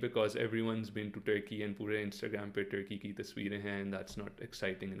Turkey because everyone's been to Turkey and पूरे Instagram पे Turkey की तस्वीरें हैं, and that's not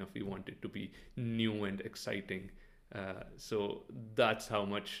exciting enough. We want it to be new and exciting. So that's how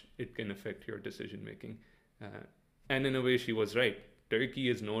much it can affect your decision making. Uh, and in a way, she was right. Turkey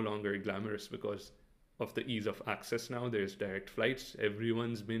is no longer glamorous because of the ease of access now. There's direct flights.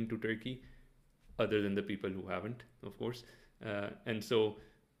 Everyone's been to Turkey, other than the people who haven't, of course. And so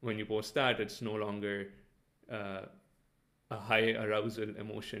when you post that, it's no longer uh, a high arousal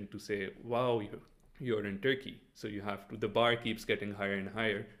emotion to say, wow, you're in Turkey. So you have to, the bar keeps getting higher and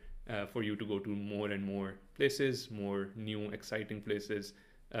higher for you to go to more and more places, more new, exciting places.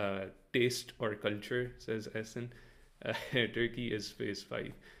 Taste or culture, says Essen. Turkey is phase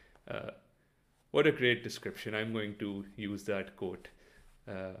 5. What a great description. I'm going to use that quote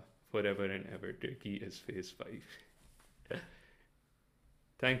forever and ever. Turkey is phase 5.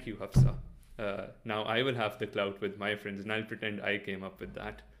 Thank you, Hafsa. Now I will have the clout with my friends and I'll pretend I came up with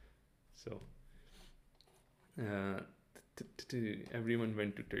that. So, everyone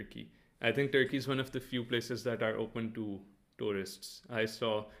went to Turkey. I think Turkey is one of the few places that are open to tourists.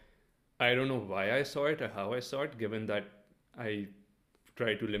 I don't know why I saw it or how I saw it, given that I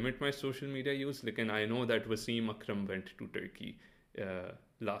try to limit my social media use. Like, and I know that Wasim Akram went to Turkey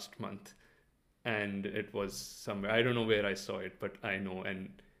last month, and it was somewhere. I don't know where I saw it, but I know, and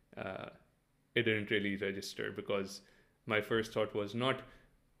it didn't really register because my first thought was not,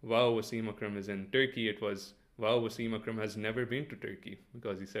 wow, Wasim Akram is in Turkey. It was, wow, Wasim Akram has never been to Turkey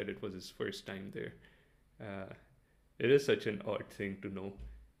because he said it was his first time there. It is such an odd thing to know.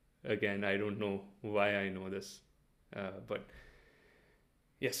 Again, I don't know why I know this, but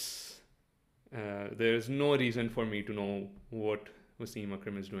yes, there's no reason for me to know what Wasim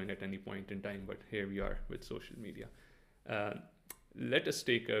Akram is doing at any point in time, but here we are with social media. Let us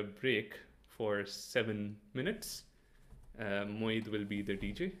take a break for 7 minutes. Moeed will be the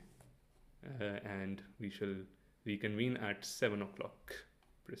DJ, and we shall reconvene at 7 o'clock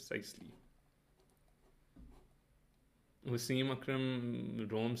precisely. Wasim Akram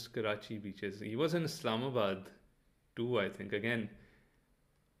roams Karachi beaches. He was in Islamabad too, I think. Again,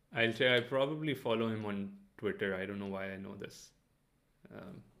 I'll probably follow him on Twitter. I don't know why I know this.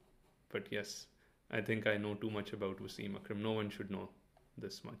 But yes, I think I know too much about Wasim Akram. No one should know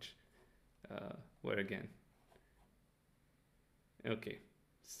this much. Where again? Okay,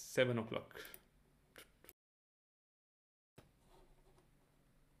 7 o'clock.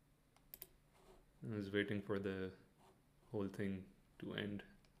 I was waiting for the whole thing to end.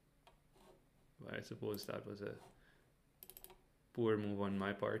 But I suppose that was a poor move on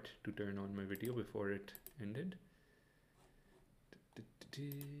my part to turn on my video before it ended.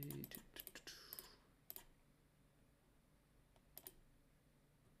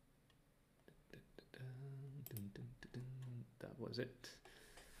 That was it.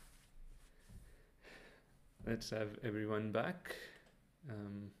 Let's have everyone back.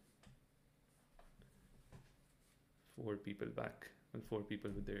 4 people back, and 4 people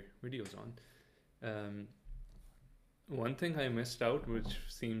with their videos on. One thing I missed out, which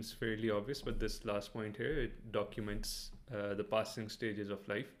seems fairly obvious, but this last point here, it documents the passing stages of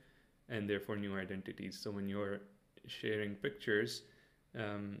life and therefore new identities. So when you're sharing pictures,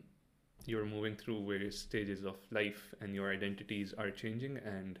 you're moving through various stages of life and your identities are changing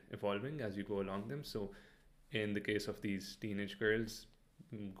and evolving as you go along them. So in the case of these teenage girls,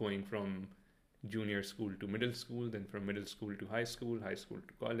 going from junior school to middle school, then from middle school to high school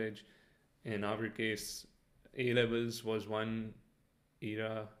to college. In our case, A levels was one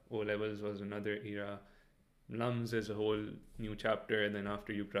era, O levels was another era. LUMS is a whole new chapter, and then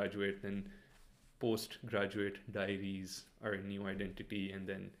after you graduate, then postgraduate diaries are a new identity, and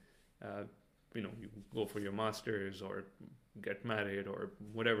then you go for your masters or get married or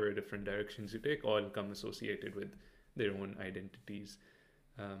whatever different directions you take, all come associated with their own identities.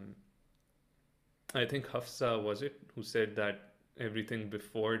 I think Hafsa, was it, who said that everything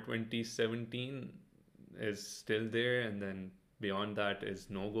before 2017 is still there, and then beyond that is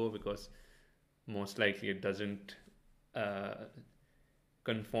no-go because most likely it doesn't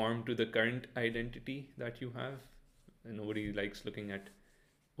conform to the current identity that you have. And nobody likes looking at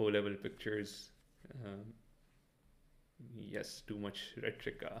O-level pictures. Yes, too much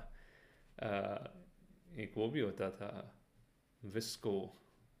rhetoric. एक वो भी होता था, Visco.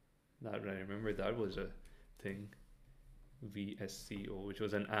 That I remember that was a thing, VSCO, which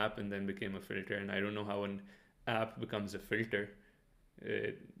was an app and then became a filter. And I don't know how an app becomes a filter,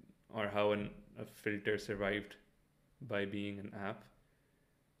 or how a filter survived by being an app.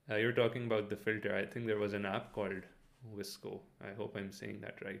 You're talking about the filter. I think there was an app called Visco. I hope I'm saying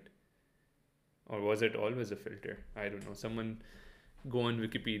that right. Or was it always a filter? I don't know. Someone go on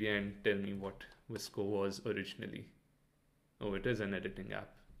Wikipedia and tell me what VSCO was originally. Oh, it is an editing app.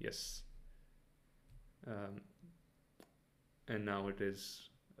 Yes. Um, and now it is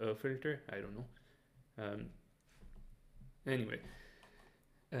a filter. I don't know. Anyway,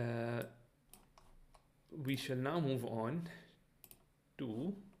 uh, we shall now move on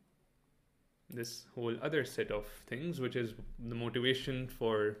to this whole other set of things, which is the motivation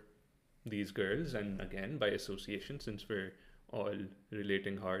for these girls, and again by association, since we're all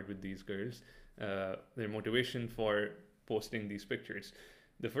relating hard with these girls, their motivation for posting these pictures.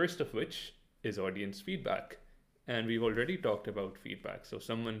 The first of which is audience feedback, and we've already talked about feedback. So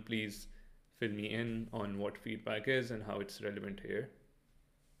someone please fill me in on what feedback is and how it's relevant here.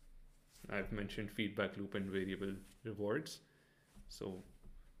 I've mentioned feedback loop and variable rewards. So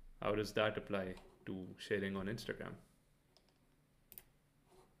how does that apply to sharing on Instagram?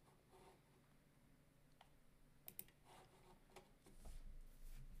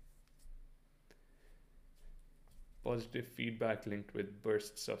 Positive feedback linked with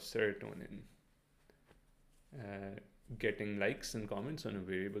bursts of serotonin. Getting likes and comments on a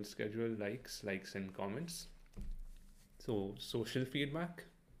variable schedule, likes and comments. So social feedback.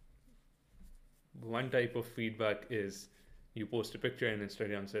 One type of feedback is you post a picture and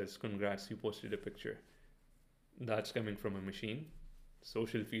Instagram says, congrats, you posted a picture. That's coming from a machine.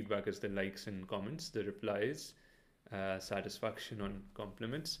 Social feedback is the likes and comments, the replies, satisfaction on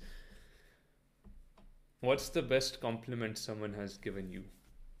compliments. What's the best compliment someone has given you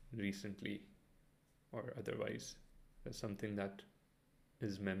recently or otherwise? That's something that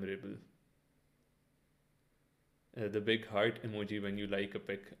is memorable. The big heart emoji when you like a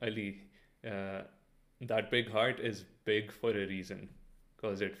pic. Ali, that big heart is big for a reason,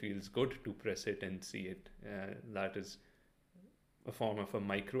 because it feels good to press it and see it. That is a form of a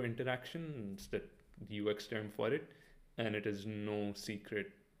micro interaction. It's the UX term for it, and it is no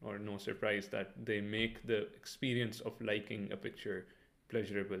secret or no surprise that they make the experience of liking a picture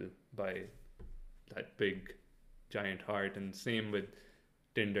pleasurable by that big giant heart. And same with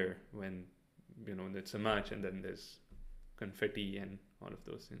Tinder, when it's a match and then there's confetti and all of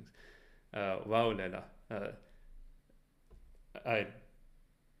those things. Wow, Lela,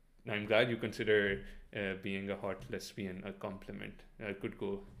 I'm glad you consider being a hot lesbian a compliment. It could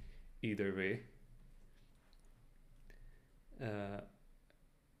go either way.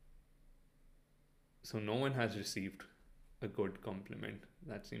 So no one has received a good compliment.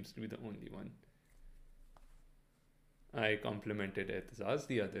 That seems to be the only one. I complimented Etizaz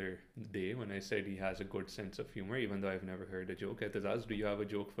the other day when I said he has a good sense of humor, even though I've never heard a joke. Etizaz, do you have a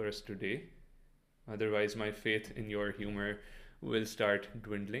joke for us today? Otherwise, my faith in your humor will start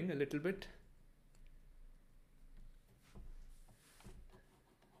dwindling a little bit.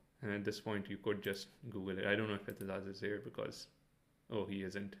 And at this point, you could just Google it. I don't know if Etizaz is here because, oh, he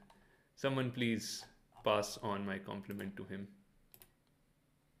isn't. Someone please pass on my compliment to him.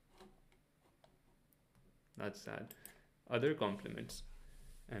 That's sad. Other compliments.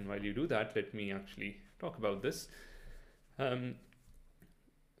 And while you do that, let me actually talk about this.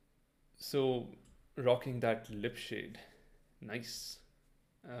 So, rocking that lip shade. Nice.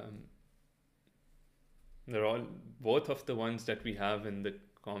 They're all, both of the ones that we have in the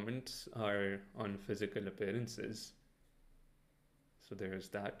comments are on physical appearances. So there's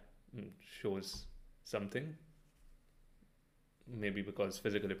that. Shows something. Maybe because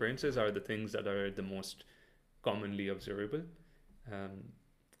physical appearances are the things that are the most commonly observable.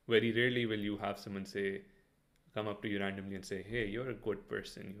 Very rarely will you have someone come up to you randomly and say, hey, you're a good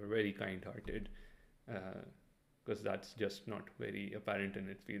person, you're very kind-hearted, because that's just not very apparent and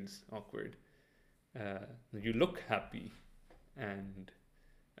it feels awkward. You look happy, and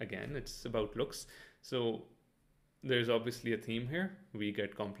again, it's about looks. So there's obviously a theme here. We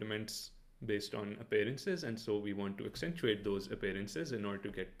get compliments based on appearances, and so we want to accentuate those appearances in order to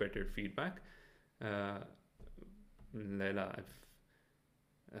get better feedback. Leila,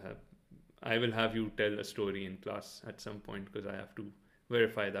 I will have you tell a story in class at some point because I have to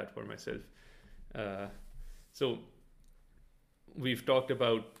verify that for myself. So we've talked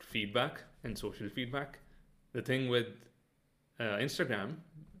about feedback and social feedback. The thing with Instagram,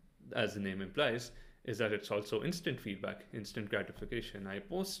 as the name implies, is that it's also instant feedback, instant gratification. I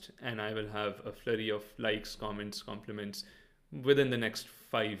post and I will have a flurry of likes, comments, compliments within the next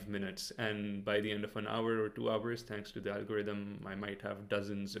 5 minutes. And by the end of an hour or 2 hours, thanks to the algorithm, I might have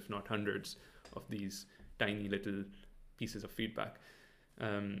dozens, if not hundreds, of these tiny little pieces of feedback.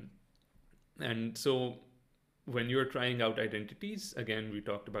 And so when you're trying out identities, again, we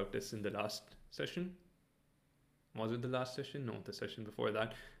talked about this in the last session, was it the last session? No, the session before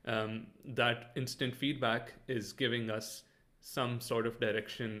that. That instant feedback is giving us some sort of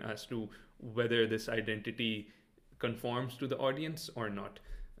direction as to whether this identity conforms to the audience or not,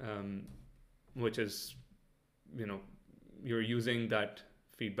 which is, you know, you're using that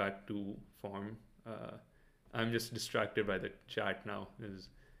feedback to form. I'm just distracted by the chat now.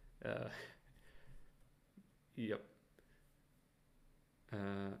 Uh, yep.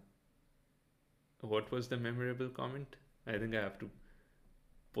 What was the memorable comment? I think I have to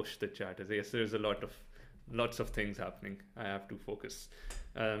push the chat. I guess there's lots of things happening. I have to focus.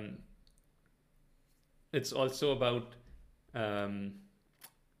 Um, it's also about.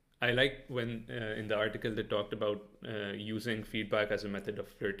 I like when in the article they talked about using feedback as a method of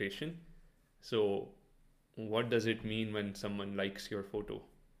flirtation. So, what does it mean when someone likes your photo?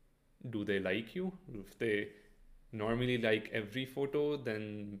 Do they like you? If they normally like every photo,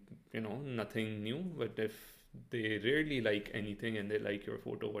 then nothing new. But if they rarely like anything and they like your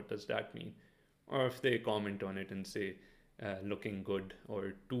photo, what does that mean? Or if they comment on it and say looking good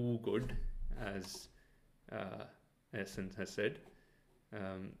or too good, as Essence has said.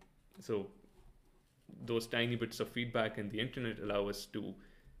 So those tiny bits of feedback in the internet allow us to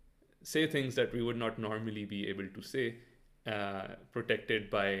say things that we would not normally be able to say, protected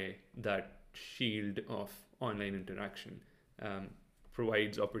by that shield of online interaction.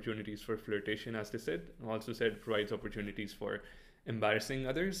 Provides opportunities for flirtation, as they said. Also said provides opportunities for embarrassing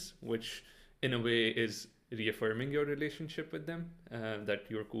others, which in a way is reaffirming your relationship with them, that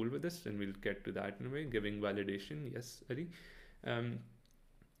you're cool with this, and we'll get to that in a way. Giving validation, yes, Ali.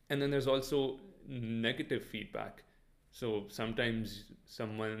 And then there's also negative feedback. So sometimes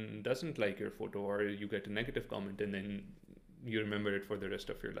someone doesn't like your photo, or you get a negative comment, and then you remember it for the rest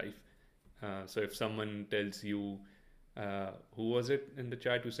of your life. So if someone tells you, who was it in the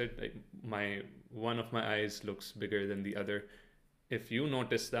chat who said, like, one of my eyes looks bigger than the other? If you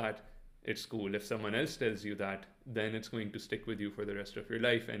notice that, it's cool. If someone else tells you that, then it's going to stick with you for the rest of your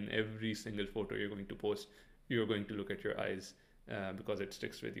life. And every single photo you're going to post, you're going to look at your eyes, because it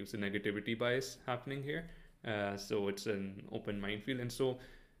sticks with you. So negativity bias happening here. So it's an open minefield. And so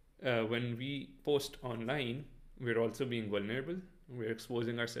when we post online, we're also being vulnerable. We're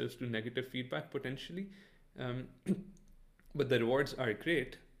exposing ourselves to negative feedback potentially. But the rewards are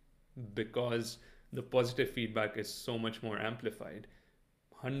great because the positive feedback is so much more amplified.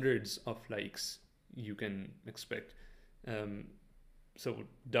 Hundreds of likes you can expect. So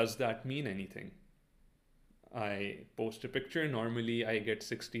does that mean anything? I post a picture, normally I get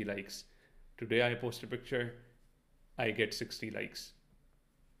 60 likes. Today I post a picture, I get 60 likes.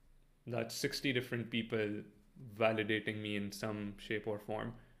 That's 60 different people validating me in some shape or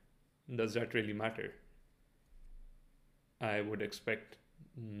form. Does that really matter? I would expect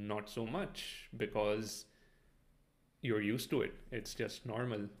not so much, because you're used to it. It's just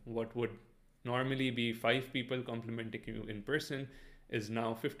normal. What would normally be 5 people complimenting you in person is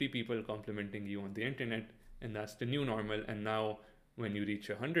now 50 people complimenting you on the internet, and that's the new normal. And now when you reach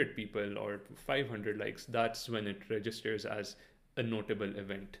 100 people or 500 likes, that's when it registers as a notable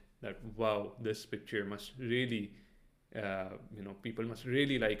event. That, wow, this picture must really, people must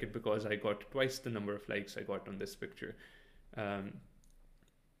really like it, because I got twice the number of likes I got on this picture.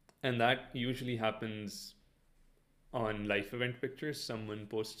 And that usually happens on life event pictures. Someone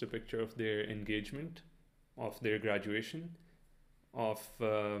posts a picture of their engagement, of their graduation, of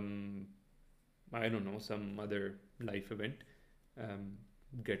I don't know, some other life event,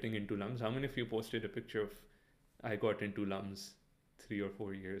 getting into LUMS. How many of you posted a picture of, I got into LUMS 3 or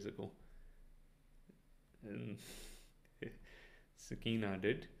 4 years ago? Sakina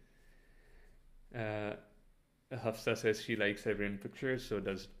did. Hafsa says she likes everyone pictures, so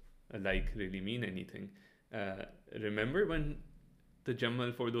does a like really mean anything? Remember when the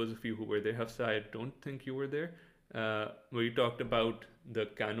Jamal, for those of you who were there, Hafsa, I don't think you were there, where you talked about the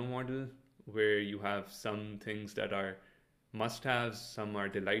Kano model, where you have some things that are must-haves, some are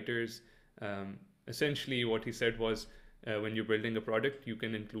delighters. Essentially what he said was, when you're building a product, you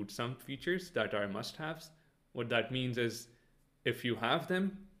can include some features that are must-haves. What that means is, if you have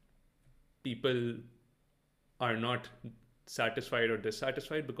them, people are not satisfied or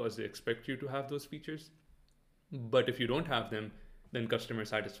dissatisfied because they expect you to have those features. But if you don't have them, then customer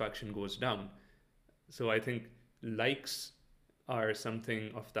satisfaction goes down. So I think likes are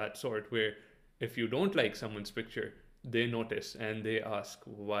something of that sort, where if you don't like someone's picture, they notice and they ask,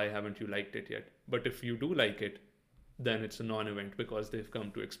 why haven't you liked it yet? But if you do like it, then it's a non-event, because they've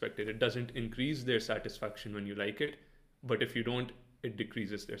come to expect it. It doesn't increase their satisfaction when you like it, but if you don't, it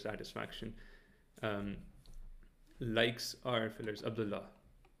decreases their satisfaction. Likes are fillers. Abdullah,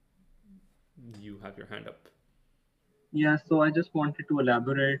 you have your hand up. Yeah, so I just wanted to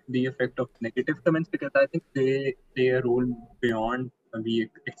elaborate the effect of negative comments because I think they play a role beyond we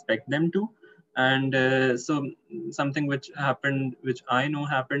expect them to. And something which happened, which I know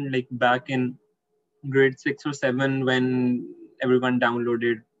happened like back in grade 6 or 7 when everyone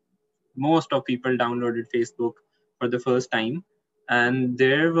downloaded, most of people downloaded Facebook for the first time. And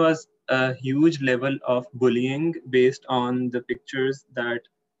there was a huge level of bullying based on the pictures that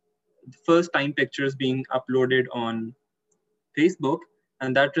first time pictures being uploaded on Facebook,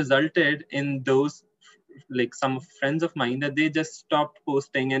 and that resulted in those like some friends of mine that they just stopped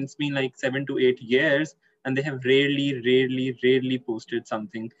posting, and it's been like 7 to 8 years, and they have rarely posted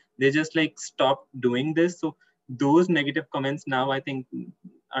something. They just like stopped doing this. So those negative comments now I think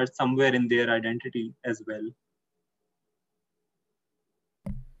are somewhere in their identity as well.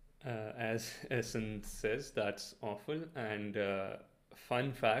 As Essen says, that's awful. And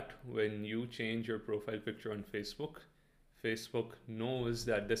fun fact, when you change your profile picture on Facebook, Facebook knows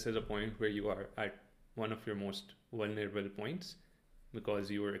that this is a point where you are at one of your most vulnerable points because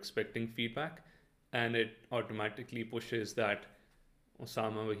you were expecting feedback, and it automatically pushes that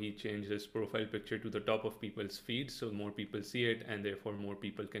Osama Wahi changed his profile picture to the top of people's feeds so more people see it and therefore more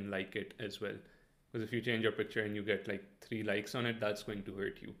people can like it as well. Because if you change your picture and you get like 3 likes on it, that's going to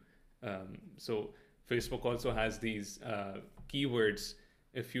hurt you. So Facebook also has these keywords.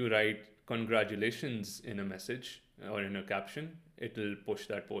 If you write congratulations in a message or in a caption, it'll push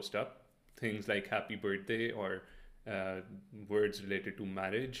that post up. Things like happy birthday or words related to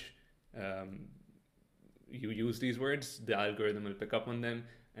marriage. Um, you use these words, the algorithm will pick up on them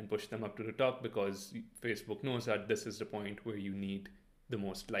and push them up to the top because Facebook knows that this is the point where you need the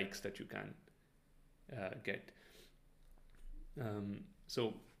most likes that you can get.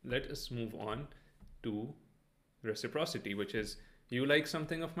 So let us move on to reciprocity, which is you like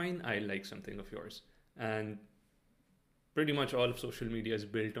something of mine, I like something of yours. And pretty much all of social media is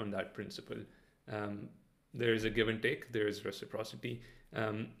built on that principle. Um, there is a give and take, there is reciprocity.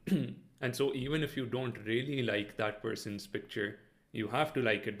 Um, and so even if you don't really like that person's picture, you have to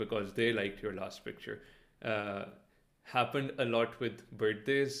like it because they liked your last picture. Uh, Happened a lot with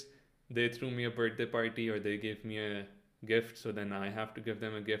birthdays. They threw me a birthday party or they gave me a gift, so then I have to give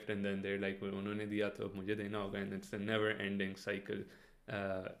them a gift, and then they're like, well, उन्होंने दिया तो अब मुझे देना होगा, and it's a never-ending cycle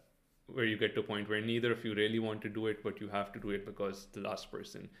uh, where you get to a point where neither of you really want to do it, but you have to do it because the last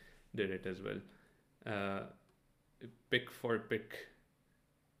person did it as well. Uh, Pick for pick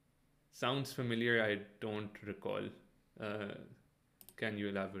sounds familiar. I don't recall. Uh, can you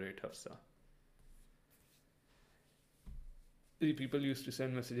elaborate, Hafsa? People used to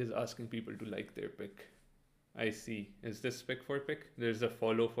send messages asking people to like their pick. I see. Is this pick for pick? There's a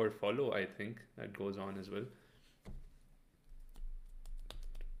follow for follow, I think, that goes on as well.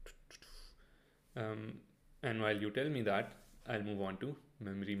 Um, and while you tell me that, I'll move on to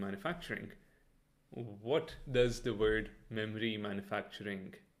memory manufacturing. What does the word memory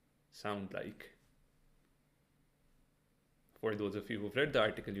manufacturing sound like? For those of you who've read the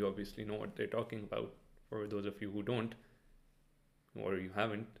article, you obviously know what they're talking about. For those of you who don't, or you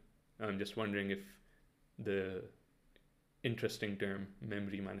haven't, I'm just wondering if the interesting term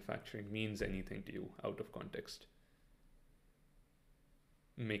memory manufacturing means anything to you out of context.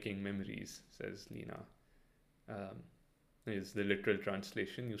 Making memories, says Lena, is the literal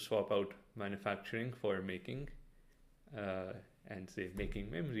translation. You swap out manufacturing for making and say making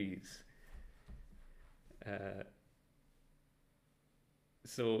memories.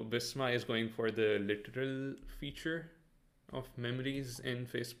 So Bisma is going for the literal feature of memories in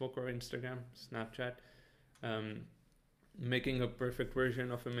Facebook or Instagram, Snapchat. Making a perfect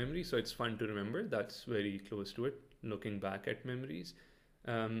version of a memory so it's fun to remember. That's very close to it. Looking back at memories.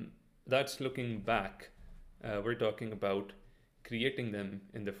 That's looking back. We're talking about creating them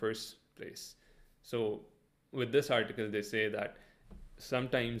in the first place. So with this article, they say that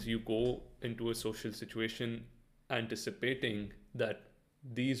sometimes you go into a social situation anticipating that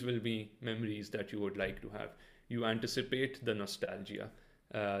these will be memories that you would like to have. You anticipate the nostalgia.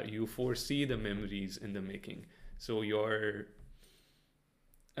 You foresee the memories in the making. So you're,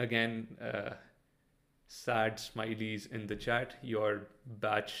 again, sad smileys in the chat, your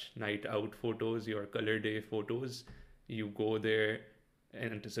batch night out photos, your color day photos. You go there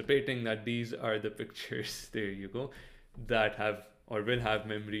anticipating that these are the pictures, there you go, that have or will have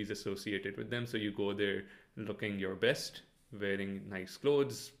memories associated with them. So you go there looking your best, wearing nice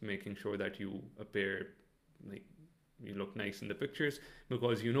clothes, making sure that you appear like you look nice in the pictures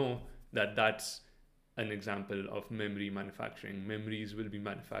because you know that that's an example of memory manufacturing. Memories will be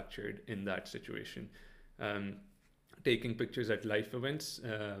manufactured in that situation. Taking pictures at life events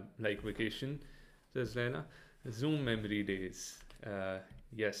like vacation, says Leila. Zoom memory days.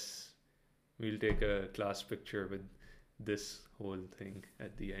 Yes, we'll take a class picture with this whole thing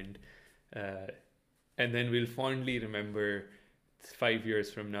at the end. Uh, and then we'll fondly remember 5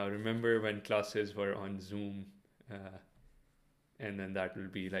 years from now. Remember when classes were on Zoom? Uh, and then that will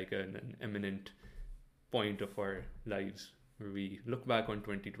be like an eminent point of our lives where we look back on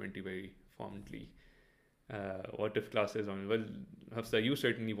 2020 very fondly. What if classes on? Well, Hafsa, you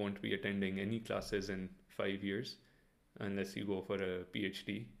certainly won't be attending any classes in 5 years unless you go for a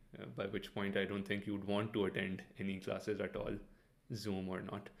PhD, by which point I don't think you'd want to attend any classes at all, Zoom or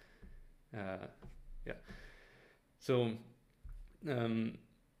not. Uh, yeah. So, um,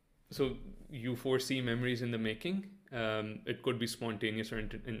 so you foresee memories in the making. It could be spontaneous or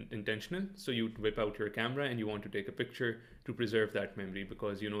intentional. So you whip out your camera and you want to take a picture to preserve that memory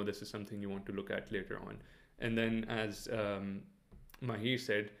because you know this is something you want to look at later on. And then, as Mahir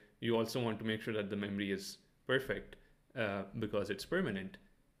said, you also want to make sure that the memory is perfect because it's permanent.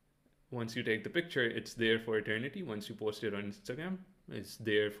 Once you take the picture, it's there for eternity. Once you post it on Instagram, it's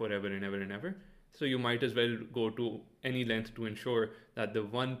there forever and ever and ever. So you might as well go to any length to ensure that the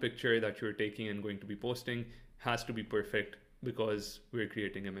one picture that you're taking and going to be posting has to be perfect because we're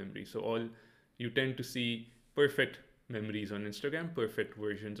creating a memory. So all you tend to see perfect memories on Instagram, perfect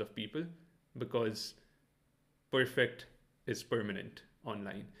versions of people, because perfect is permanent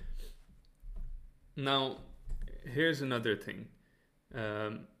online. Now, here's another thing.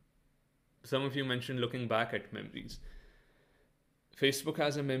 Some of you mentioned looking back at memories. Facebook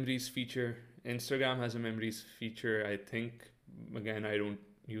has a memories feature. Instagram has a memories feature. I think, again, I don't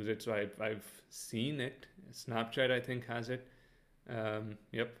use it, so I've seen it. Snapchat, I think, has it.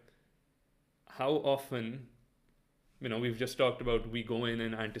 Yep. How often, we've just talked about we go in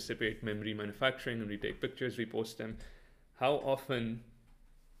and anticipate memory manufacturing and we take pictures, we post them. How often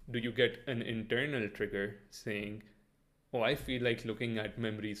do you get an internal trigger saying, oh, I feel like looking at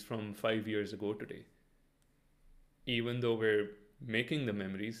memories from 5 years ago today? Even though we're making the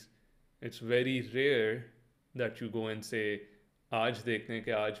memories, it's very rare that you go and say, आज देखने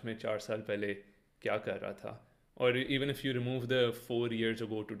के आज मैं 4 साल पहले क्या कर रहा था. Or even if you remove the 4 years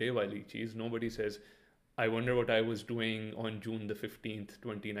ago today wali cheese, nobody says, I wonder what I was doing on June the 15th,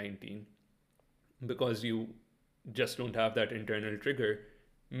 2019. Because you just don't have that internal trigger.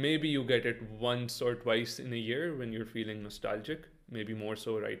 Maybe you get it once or twice in a year when you're feeling nostalgic, maybe more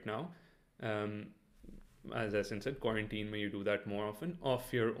so right now. As I said, quarantine, may you do that more often, of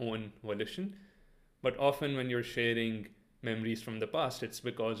your own volition. But often when you're sharing memories from the past, it's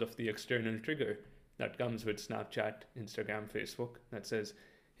because of the external trigger that comes with Snapchat, Instagram, Facebook that says,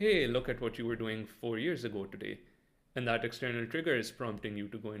 hey, look at what you were doing 4 years ago today. And that external trigger is prompting you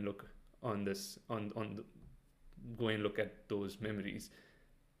to go and look on this, go and look at those memories.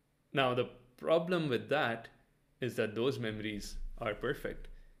 Now, the problem with that is that those memories are perfect.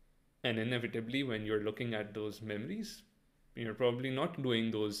 And inevitably, when you're looking at those memories, you're probably not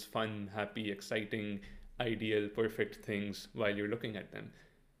doing those fun, happy, exciting, ideal, perfect things while you're looking at them.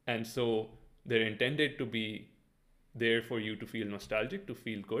 And so they're intended to be there for you to feel nostalgic, to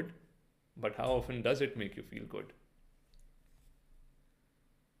feel good. But how often does it make you feel good?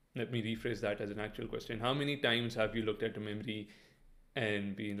 Let me rephrase that as an actual question. How many times have you looked at a memory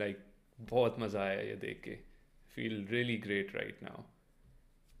and been like, बहुत मजा आया ये देख के, feel really great right now?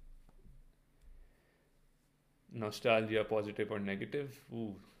 Nostalgia, positive or negative?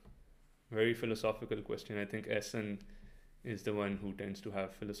 Ooh, very philosophical question. I think Essen is the one who tends to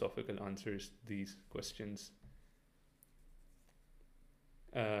have philosophical answers to these questions.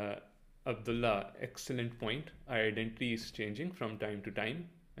 Abdullah, excellent point. Our identity is changing from time to time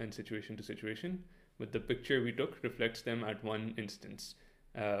and situation to situation, but the picture we took reflects them at one instance,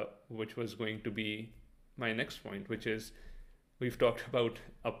 which was going to be my next point, which is we've talked about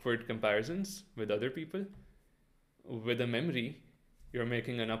upward comparisons with other people. With a memory, you're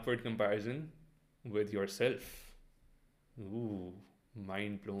making an upward comparison with yourself. Ooh,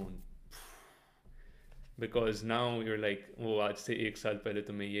 mind blown. Because now you're like, oh, आज से 1 साल पहले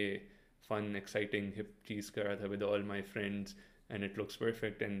तो मैं ये fun, exciting, hip चीज़ कर रहा था with all my friends and it looks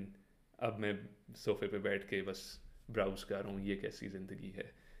perfect, and अब मैं सोफे पे बैठ के बस browse कर रहा हूँ, ये कैसी ज़िंदगी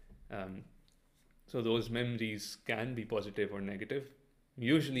है. So those memories can be positive or negative,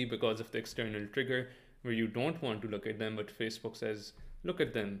 usually because of the external trigger where you don't want to look at them, but Facebook says, look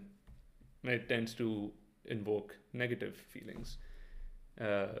at them. It tends to invoke negative feelings.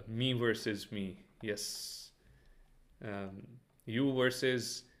 Me versus me, yes. You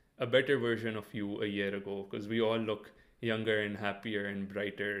versus a better version of you a year ago, because we all look younger and happier and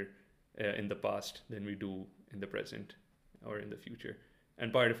brighter in the past than we do in the present or in the future.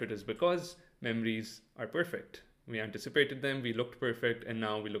 And part of it is because memories are perfect. We anticipated them, we looked perfect, and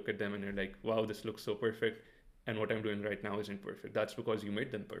now we look at them and you're like, wow, this looks so perfect. And what I'm doing right now isn't perfect. That's because you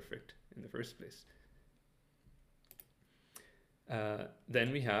made them perfect in the first place.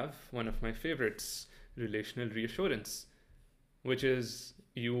 Then we have one of my favorites, relational reassurance, which is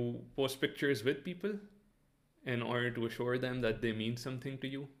you post pictures with people in order to assure them that they mean something to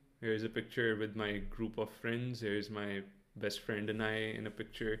you. Here's a picture with my group of friends. Here's my best friend and I in a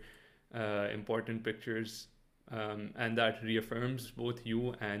picture, important pictures. And that reaffirms both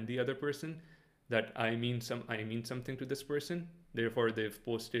you and the other person that I mean something to this person. Therefore, they've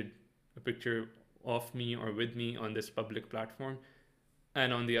posted a picture of me or with me on this public platform.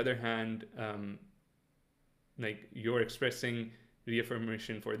 And on the other hand, like you're expressing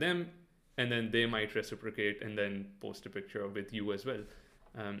reaffirmation for them, and then they might reciprocate and then post a picture with you as well.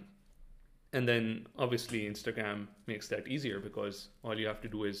 Um, and then obviously Instagram makes that easier because all you have to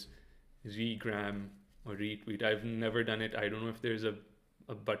do is regram or retweet. I've never done it. I don't know if there's a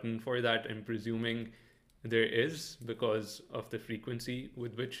button for that. I'm presuming there is because of the frequency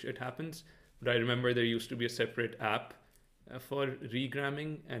with which it happens. But I remember there used to be a separate app for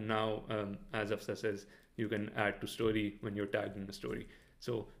regramming, and now, as Afsa says, you can add to story when you're tagged in a story.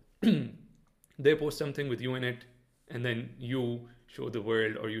 So they post something with you in it, and then you show the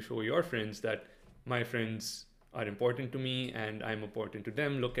world or you show your friends that my friends are important to me and I'm important to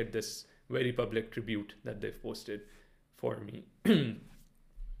them. Look at this very public tribute that they've posted for me.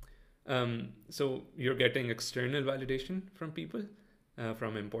 So you're getting external validation from people,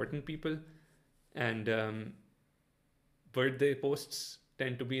 from important people, and birthday posts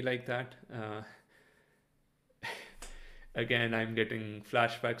tend to be like that. Again, I'm getting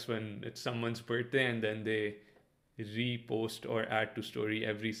flashbacks when it's someone's birthday and then they repost or add to story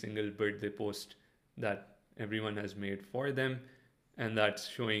every single birthday post that everyone has made for them, and that's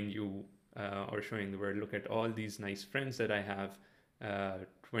showing you or showing the world, look at all these nice friends that I have,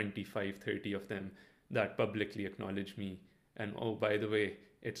 25, 30 of them that publicly acknowledge me. And oh, by the way,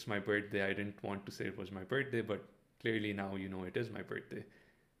 it's my birthday. I didn't want to say it was my birthday, but clearly now you know it is my birthday.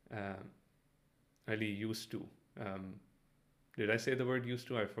 Ali used to. Did I say the word used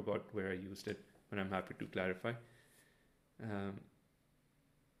to? I forgot where I used it, but I'm happy to clarify.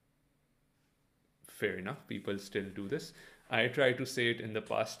 Fair enough, people still do this. I try to say it in the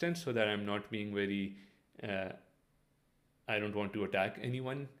past tense so that I'm not being very, I don't want to attack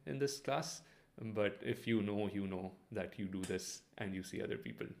anyone in this class, but if you know that you do this and you see other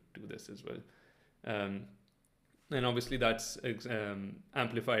people do this as well. And obviously that's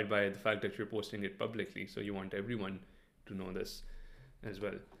amplified by the fact that you're posting it publicly, so you want everyone to know this as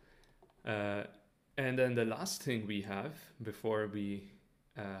well. And then the last thing we have before we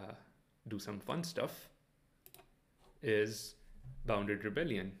do some fun stuff is bounded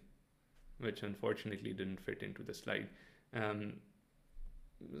rebellion, which unfortunately didn't fit into the slide. It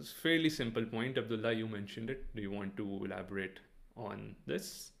was a fairly simple point. Abdullah, you mentioned it. Do you want to elaborate on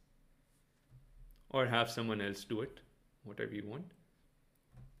this? Or have someone else do it? Whatever you want.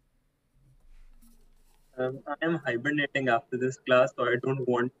 I am hibernating after this class, so I don't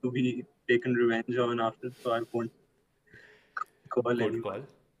want to be taken revenge on after, so I won't call anyone. Call.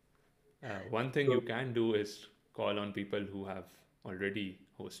 One thing you can do is call on people who have already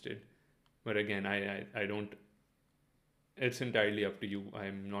hosted. But again, I don't, it's entirely up to you.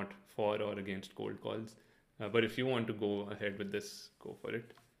 I'm not for or against cold calls. But if you want to go ahead with this, go for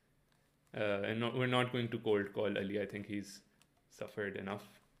it. And we're not going to cold call Ali. I think he's suffered enough.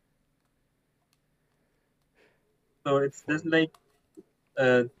 So it's just like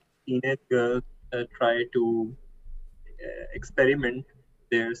teenage girls try to experiment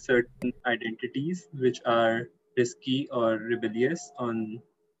their certain identities which are risky or rebellious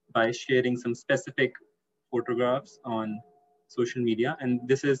by sharing some specific photographs on social media, and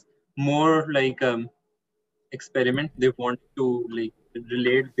this is more like experiment. They want to like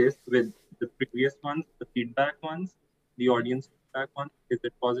relate this with the previous ones, the feedback ones, the audience feedback ones. Is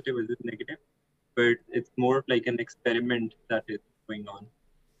it positive? Is it negative? But it's more like an experiment that is going on.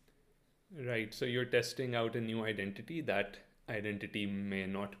 Right. So you're testing out a new identity. That identity may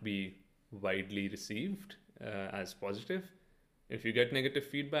not be widely received as positive. If you get negative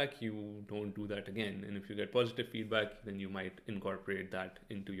feedback, you don't do that again. And if you get positive feedback, then you might incorporate that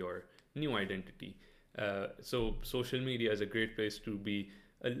into your new identity. So social media is a great place to be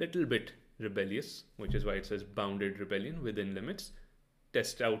a little bit rebellious, which is why it says bounded rebellion, within limits.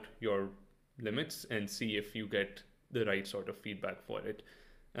 Test out your limits and see if you get the right sort of feedback for it.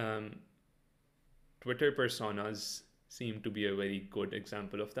 Twitter personas seem to be a very good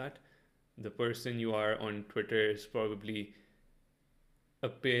example of that. The person you are on Twitter is probably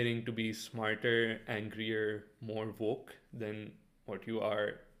appearing to be smarter, angrier, more woke than what you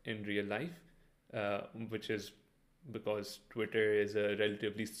are in real life, which is because Twitter is a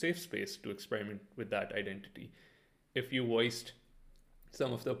relatively safe space to experiment with that identity. If you voiced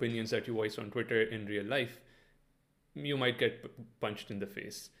some of the opinions that you voice on Twitter in real life, you might get punched in the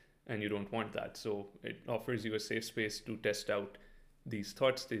face, and you don't want that. So it offers you a safe space to test out these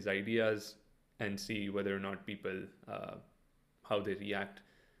thoughts, these ideas, and see whether or not people how they react.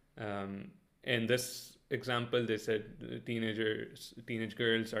 In this example, they said teenage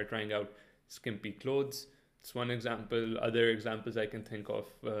girls are trying out skimpy clothes. It's one example. Other examples I can think of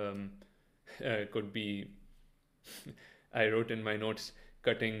could be I wrote in my notes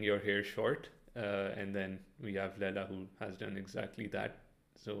cutting your hair short, and then we have Lela who has done exactly that.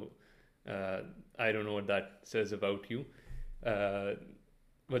 So I don't know what that says about you, uh,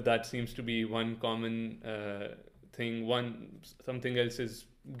 but that seems to be one common thing. Something else is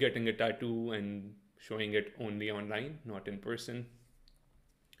getting a tattoo and showing it only online, not in person.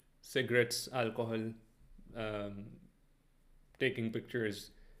 Cigarettes, alcohol, um, taking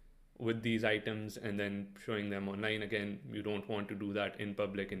pictures with these items and then showing them online. Again, you don't want to do that in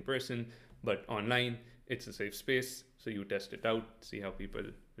public in person, but online it's a safe space, so you test it out, see how people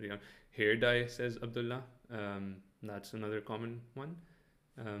react. Hair dye, says Abdullah. That's another common one.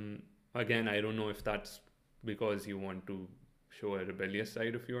 um, Again, I don't know if that's because you want to show a rebellious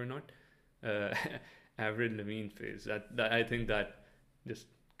side of you or not. uh, Avril Lavigne phase, that I think that just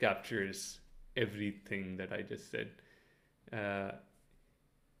captures everything that I just said. uh,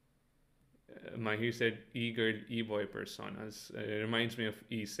 Mahir said e-girl, e-boy personas. It reminds me of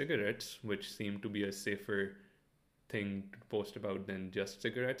e-cigarettes, which seem to be a safer thing to post about than just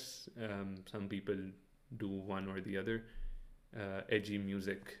cigarettes. Some people do one or the other. Edgy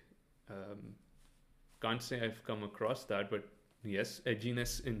music. Um, can't say I've come across that, but yes,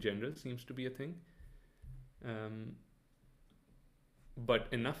 edginess in general seems to be a thing. Um, but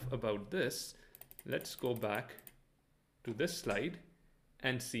enough about this. Let's go back to this slide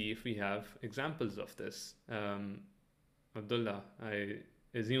and see if we have examples of this. Abdullah, I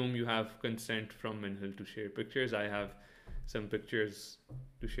assume you have consent from Minhal to share pictures. I have some pictures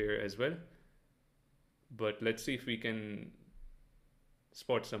to share as well. But let's see if we can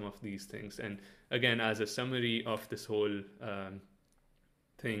spot some of these things. And again, as a summary of this whole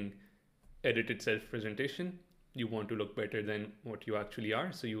thing, edited self-presentation, you want to look better than what you actually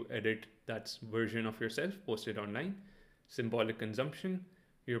are. So you edit that version of yourself, post it online. Symbolic consumption,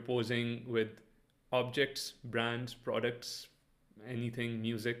 you're posing with objects, brands, products, anything,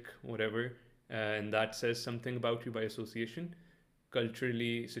 music, whatever, and that says something about you by association.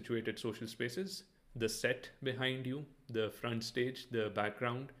 Culturally situated social spaces, the set behind you, the front stage, the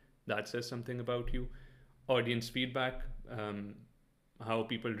background, that says something about you. Audience feedback, how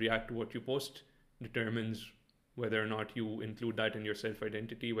people react to what you post determines whether or not you include that in your self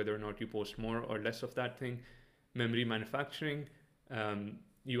identity, whether or not you post more or less of that thing. Memory manufacturing,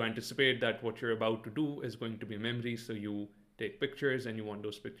 you anticipate that what you're about to do is going to be memory, so you take pictures and you want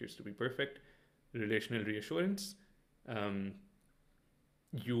those pictures to be perfect. Relational reassurance,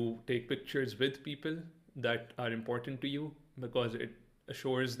 you take pictures with people that are important to you because it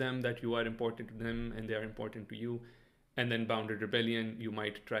assures them that you are important to them and they are important to you. And then bounded rebellion, you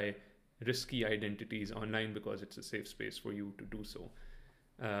might try risky identities online because it's a safe space for you to do so.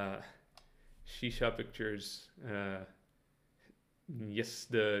 Shisha pictures, yes,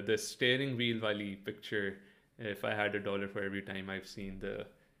 the steering wheel wali picture. If I had $1 for every time I've seen the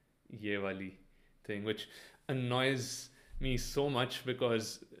ye wali thing, which annoys me so much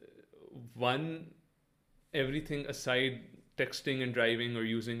because one, everything aside, texting and driving or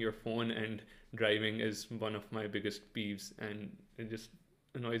using your phone and driving is one of my biggest peeves, and it just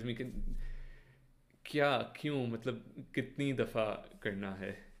annoys me. क्या क्यों मतलब कितनी दफ़ा करना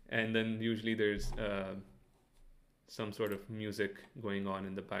है? And then usually there's some sort of music going on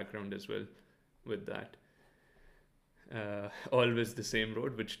in the background as well with that. Always the same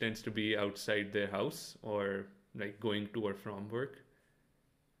road, which tends to be outside their house or like going to or from work.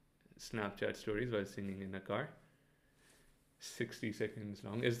 Snapchat stories while singing in a car. 60 seconds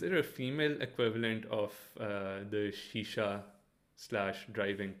long. Is there a female equivalent of the shisha /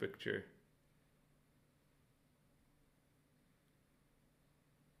 driving picture?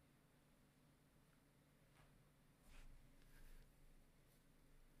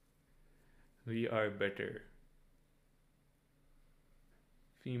 We are better.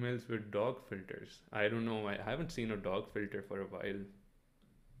 Females with dog filters. I don't know. I haven't seen a dog filter for a while.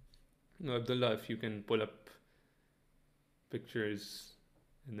 No, Abdullah, if you can pull up pictures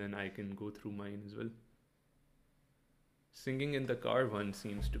and then I can go through mine as well. Singing in the car one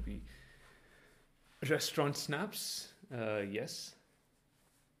seems to be restaurant snaps. Yes.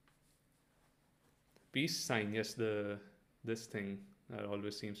 Peace sign. Yes, the this thing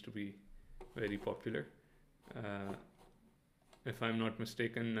always seems to be very popular. Uh, if I'm not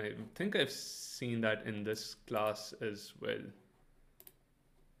mistaken, I think I've seen that in this class as well.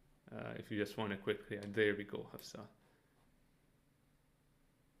 If you just want a quick, yeah, there we go, Hafsa.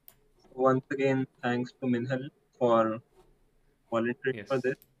 Once again, thanks to Minhal for volunteering Yes. for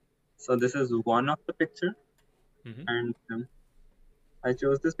this. So this is one of the picture, Mm-hmm. and I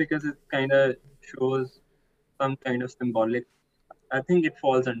chose this because it kind of shows some kind of symbolic. I think it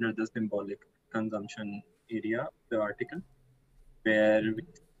falls under the symbolic consumption area of the article, where we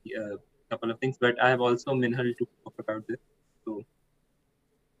see a couple of things. But I have also Minhal to talk about this. So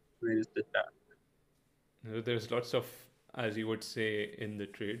where is the chat? There's lots of, as you would say in the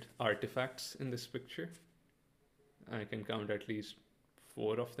trade, artifacts in this picture. I can count at least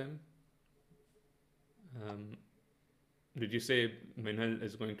 4 of them. Did you say Minhal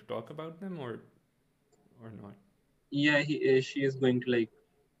is going to talk about them or not? Yeah, she is going to like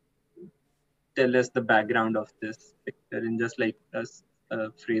tell us the background of this picture in just like a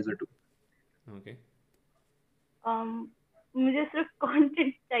phrase or two. Okay. मुझे सिर्फ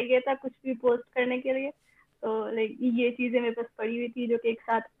content चाहिए था कुछ भी post करने के लिए, तो लाइक ये चीजें मेरे पास पड़ी हुई थी जो कि एक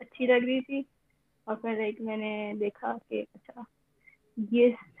साथ अच्छी लग रही थी, और फिर लाइक मैंने देखा कि अच्छा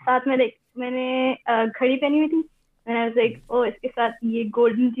ये साथ में लाइक मैंने घड़ी पहनी हुई थी, मैंने लाइक ओ इसके साथ ये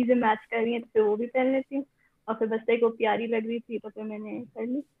गोल्डन चीजें मैच कर रही हैं तो फिर वो भी पहन लेती हूँ, और फिर बस लाइक वो प्यारी लग रही थी तो फिर मैंने कर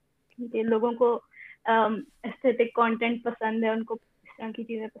ली, क्योंकि लोगों को एस्थेटिक कंटेंट पसंद है, उनको इस तरह की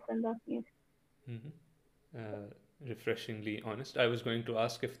चीजें पसंद आती हैं. Refreshingly honest. I was going to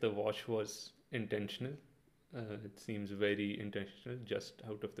ask if the watch was intentional. It seems very intentional, just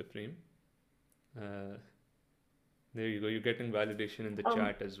out of the frame. There you go. You're getting validation in the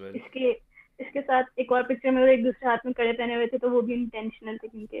chat as well. इसके साथ एक और picture में वो एक दूसरे हाथ में कड़े पहने हुए थे, तो वो भी इंटेंशनल थे,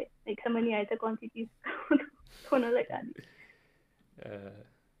 क्योंकि एक समझ नहीं आया था कौन सी चीज दोनों लगा दी.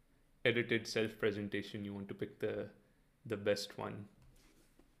 Edited self-presentation. You want to pick the best one.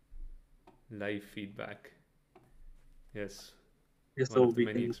 Live feedback. Yes. Yes, One so of the we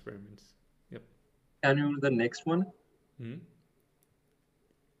many can, experiments. Yep. can you do the next one? Hmm?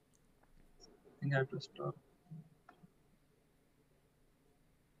 I think I have to stop.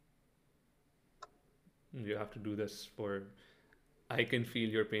 You have to do this for. I can feel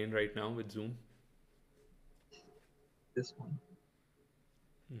your pain right now with Zoom. This one.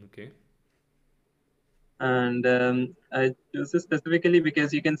 Okay. And I chose this specifically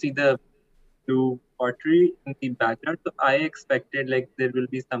because you can see the blue pottery in the background. So I expected like there will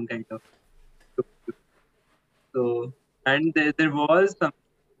be some kind of. So, and there was some,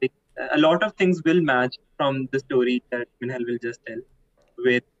 like, a lot of things will match from the story that Minhal will just tell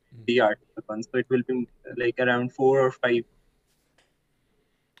with the article one. So it will be like around 4 or 5.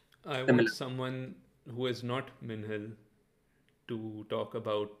 I Similar. want someone who is not Minhal to talk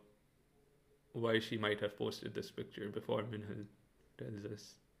about why she might have posted this picture before Minhal tells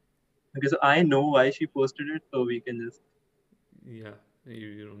us. Because I know why she posted it, so we can just. Yeah,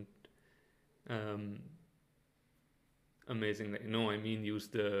 you don't. Amazing. No, I mean use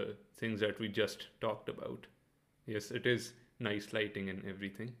the things that we just talked about. Yes, it is nice lighting and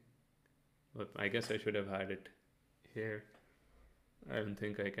everything, but I guess I should have had it here. I don't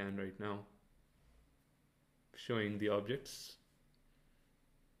think I can right now. Showing the objects.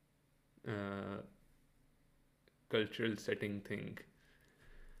 Cultural setting thing.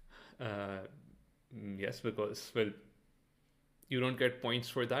 Yes, because, well, you don't get points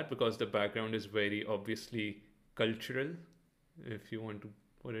for that because the background is very obviously cultural, if you want to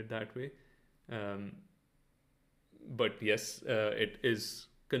put it that way. But yes, it is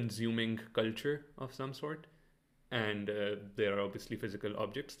consuming culture of some sort, and there are obviously physical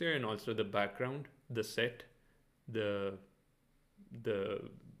objects there, and also the background, the set, the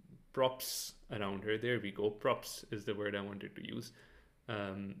props around her. There we go. Props is the word I wanted to use.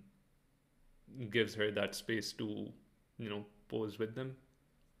 Gives her that space to, pose with them.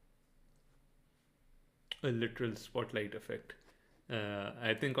 A literal spotlight effect.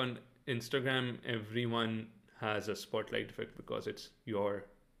 I think on Instagram, everyone has a spotlight effect because it's your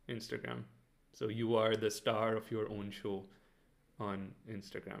Instagram. So you are the star of your own show on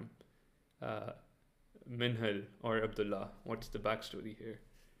Instagram. Minhal or Abdullah, what's the backstory here?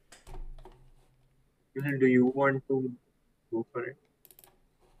 Do you want to go for it?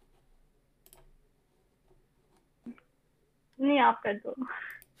 नहीं, आप कर दो.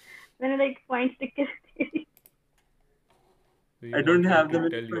 मैंने like points लिख के रखे थे. I don't have them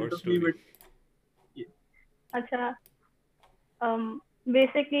in tell your front of me, story. but अच्छा,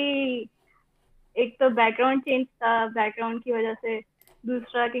 बेसिकली एक तो बैकग्राउंड चेंज था बैकग्राउंड की वजह से,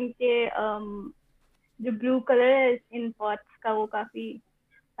 दूसरा क्योंकि जो ब्लू कलर है इन पॉट्स का वो काफी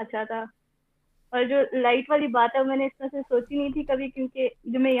अच्छा था, और जो लाइट वाली बात है मैंने इसमें से सोची नहीं थी कभी, क्योंकि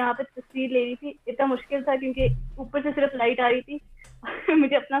जो मैं यहाँ पे तस्वीर ले रही थी इतना मुश्किल था क्योंकि ऊपर से सिर्फ लाइट आ रही थी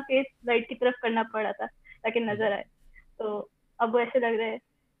मुझे अपना फेस लाइट की तरफ करना पड़ा था ताकि नजर आए, तो अब वो ऐसे लग रहा है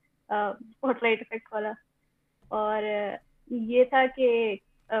स्पॉटलाइट इफेक्ट वाला। और ये था कि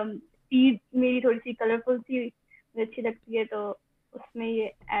चीज मेरी थोड़ी सी कलरफुल सी मुझे अच्छी लगती है, तो उसमें ये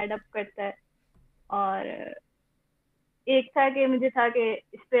एड अप करता है। और एक था कि मुझे था कि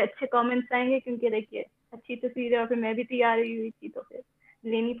इस पे अच्छे कमेंट्स आएंगे क्योंकि देखिए अच्छी तस्वीर है और फिर मैं भी तैयार हुई थी तो फिर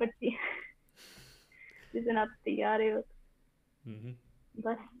लेनी पड़ती है जिस दिन आप तैयार हो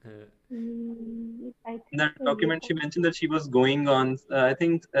बस। In that document, she mentioned that she was going on, I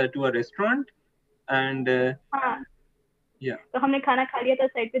think, to a restaurant, and हाँ yeah. तो हमने खाना खा लिया था,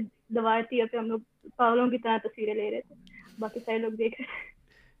 साइड पे दीवार थी और फिर हम लोग पागलों की तरह तस्वीरें ले रहे थे, बाकी सारे लोग देख रहे थे।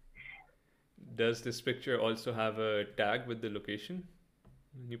 Does this picture also have a tag with the location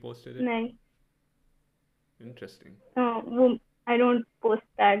when you posted it? नहीं, Interesting. वो I don't post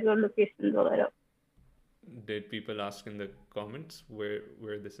tags or locations वगैरह। Did people ask in the comments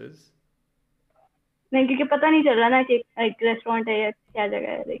where this is? नहीं, क्योंकि पता नहीं चल रहा ना कि एक रेस्टोरेंट है या क्या जगह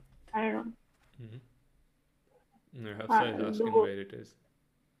है, like I don't know। No, Hafsa is asking where it is.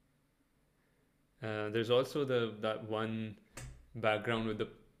 There's also that one background with the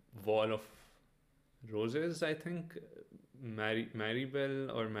wall of roses, I think. Mary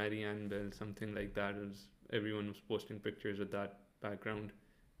Bell or Marianne Bell, something like that. Everyone was posting pictures with that background.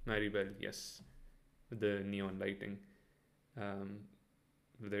 Mary Bell, yes, with the neon lighting.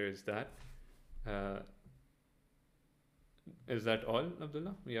 There is that. Is that all,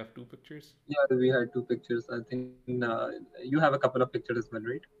 Abdullah? We have 2 pictures? Yeah, we had 2 pictures. I think you have a couple of pictures as well,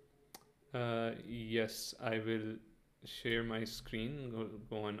 right? Yes, I will share my screen,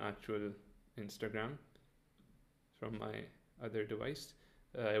 go on actual Instagram from my other device.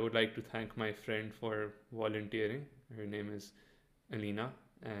 I would like to thank my friend for volunteering. Her name is Alina,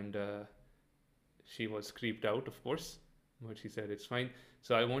 and she was creeped out, of course, but she said it's fine.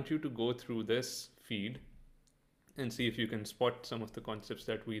 So I want you to go through this feed and see if you can spot some of the concepts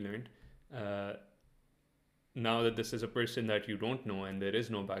that we learned. Now that this is a person that you don't know and there is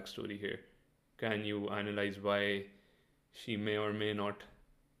no backstory here, can you analyze why she may or may not,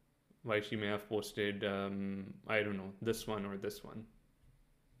 why she may have posted, I don't know, this one or this one?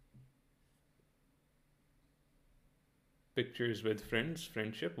 Pictures with friends,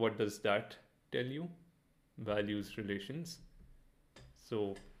 friendship, what does that tell you? Values, relations.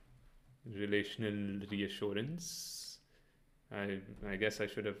 So, relational reassurance. I guess I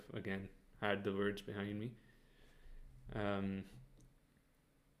should have, again, had the words behind me.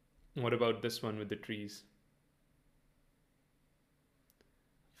 What about this one with the trees?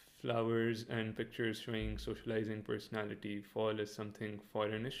 Flowers and pictures showing socializing personality. Fall is something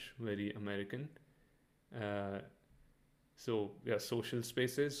foreignish, very American. So yeah, social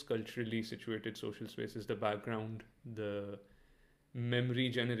spaces, culturally situated social spaces, the background, the memory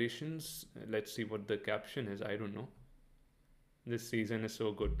generations. Let's see what the caption is. I don't know. This season is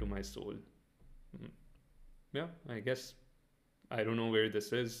so good to my soul. Yeah, I guess. I don't know where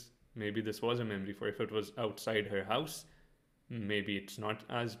this is. Maybe this was a memory for if it was outside her house. Maybe it's not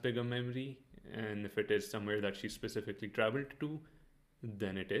as big a memory. And if it is somewhere that she specifically traveled to,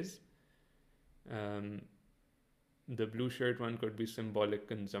 then it is. The blue shirt one could be symbolic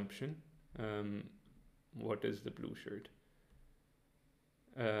consumption. What is the blue shirt?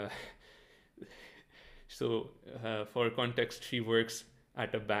 For context, she works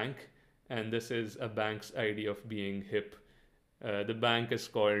at a bank, and this is a bank's idea of being hip. The bank is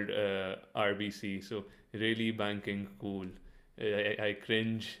called RBC, so really banking cool. I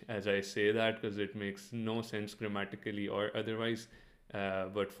cringe as I say that because it makes no sense grammatically or otherwise.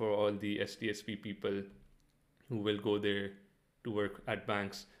 But for all the STSP people who will go there to work at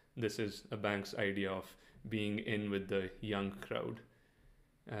banks, this is a bank's idea of being in with the young crowd.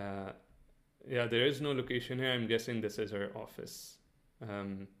 Yeah, there is no location here. I'm guessing this is her office.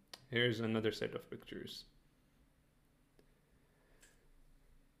 Here's another set of pictures.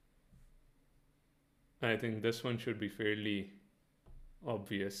 I think this one should be fairly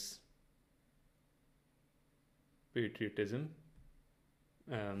obvious. Patriotism,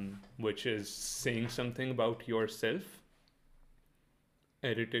 which is saying something about yourself.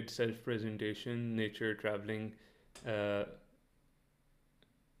 Edited self-presentation, nature, traveling.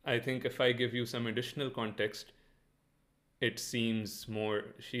 I think if I give you some additional context, it seems more,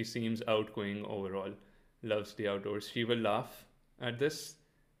 she seems outgoing overall, loves the outdoors. She will laugh at this,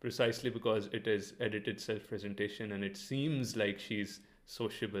 precisely because it is edited self-presentation and it seems like she's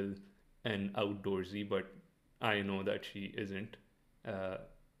sociable and outdoorsy, but I know that she isn't.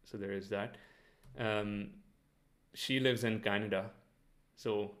 So there is that. Um, she lives in Canada.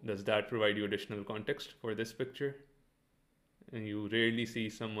 So does that provide you additional context for this picture? And you rarely see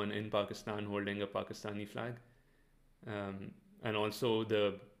someone in Pakistan holding a Pakistani flag. And also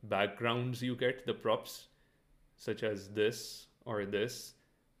the backgrounds you get, the props, such as this or this,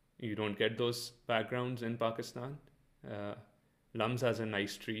 you don't get those backgrounds in Pakistan. Lums has a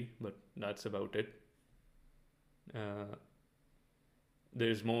nice tree, but that's about it.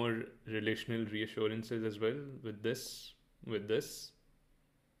 There's more relational reassurances as well with this.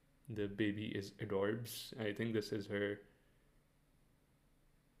 The baby is adorbs. I think this is her.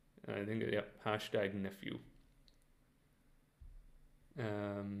 I think, yeah, hashtag nephew.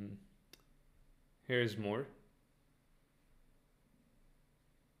 Here's more.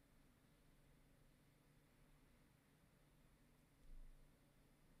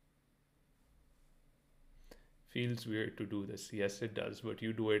 Feels weird to do this. Yes, it does, but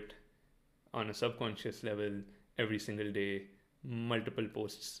you do it on a subconscious level every single day, multiple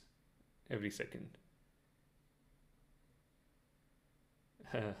posts every second.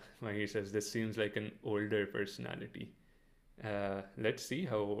 Mahir says, this seems like an older personality. Let's see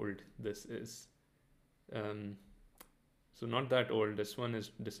how old this is. So not that old. This one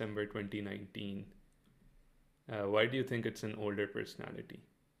is December 2019. Why do you think it's an older personality?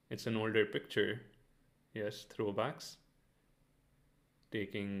 It's an older picture. Yes, throwbacks.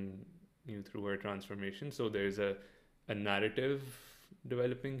 Taking you through her transformation. So there's a narrative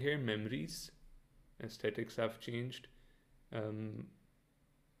developing here, memories, aesthetics have changed.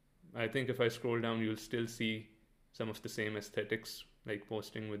 I think if I scroll down, you'll still see some of the same aesthetics, like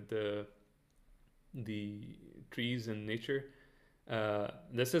posting with the trees and nature.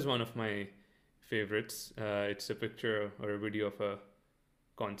 This is one of my favorites. It's a picture or a video of a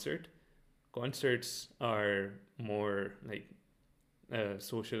concert. Concerts are more like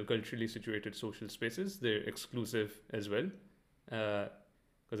culturally situated social spaces. They're exclusive as well,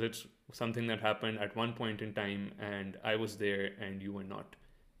 because it's something that happened at one point in time and I was there and you were not,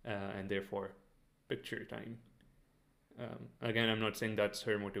 and therefore picture time. Again, I'm not saying that's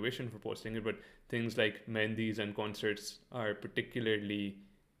her motivation for posting it, but things like mehndis and concerts are particularly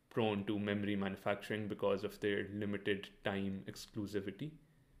prone to memory manufacturing because of their limited time exclusivity.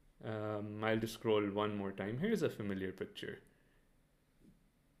 I'll just scroll one more time. Here's a familiar picture.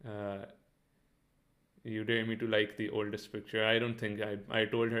 You dare me to like the oldest picture. I don't think I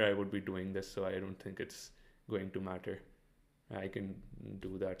told her I would be doing this, so I don't think it's going to matter. I can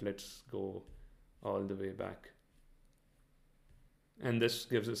do that. Let's go all the way back. And this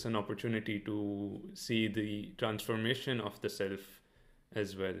gives us an opportunity to see the transformation of the self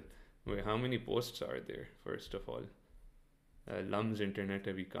as well. Wait, how many posts are there, first of all? Lum's internet,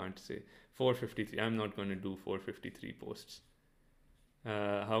 we can't say. 453. I'm not going to do 453 posts.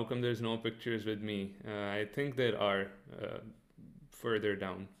 How come there's no pictures with me? I think there are further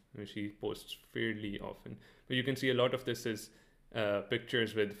down. She posts fairly often. But you can see a lot of this is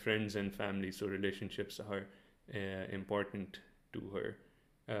pictures with friends and family, so relationships are important to her.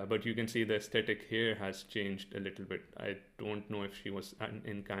 But you can see the aesthetic here has changed a little bit. I don't know if she was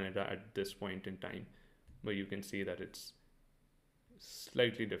in Canada at this point in time, but you can see that it's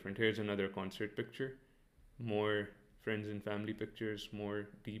slightly different. Here's another concert picture. More friends and family pictures, more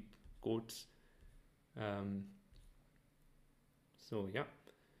deep quotes. So yeah,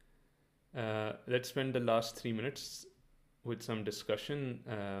 let's spend the last 3 minutes with some discussion.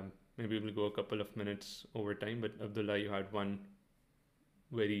 Maybe we'll go a couple of minutes over time, but Abdullah, you had one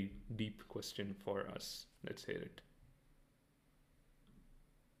very deep question for us. Let's hear it.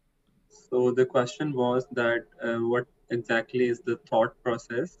 So the question was that what exactly is the thought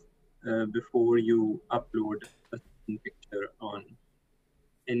process before you upload a picture on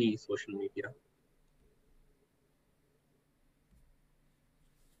any social media?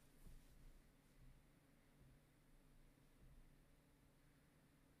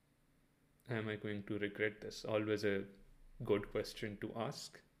 Am I going to regret this? Always a good question to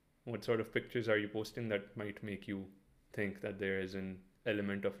ask. What sort of pictures are you posting that might make you think that there is an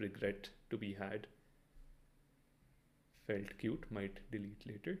element of regret to be had? Felt cute, might delete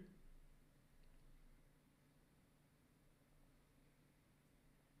later.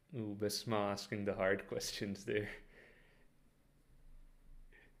 Ooh, Basma asking the hard questions there.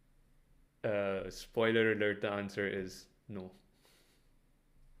 Spoiler alert, the answer is no.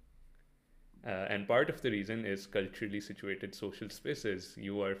 And part of the reason is culturally situated social spaces.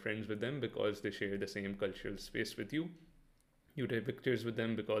 You are friends with them because they share the same cultural space with you. You take pictures with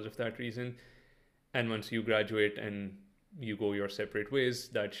them because of that reason. And once you graduate and you go your separate ways,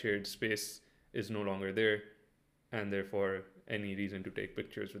 that shared space is no longer there. And therefore, any reason to take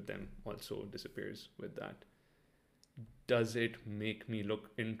pictures with them also disappears with that. Does it make me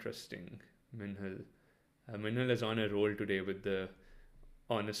look interesting, Minhal? Minhal is on a roll today with the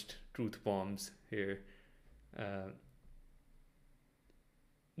honest truth bombs here.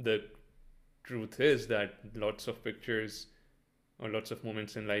 The truth is that lots of pictures or lots of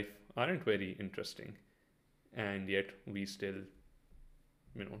moments in life aren't very interesting, and yet we still,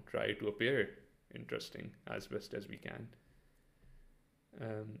 try to appear interesting as best as we can.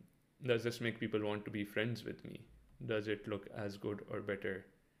 Does this make people want to be friends with me? Does it look as good or better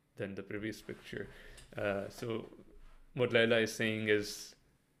than the previous picture? So what Laila is saying is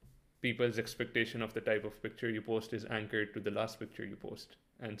people's expectation of the type of picture you post is anchored to the last picture you post.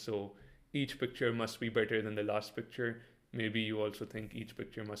 And so each picture must be better than the last picture. Maybe you also think each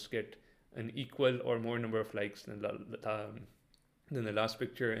picture must get an equal or more number of likes than the last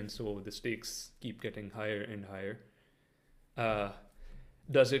picture. And so the stakes keep getting higher and higher.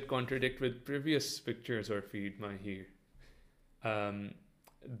 Does it contradict with previous pictures or feed, Mahir?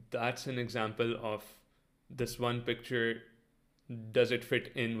 That's an example of this one picture. Does it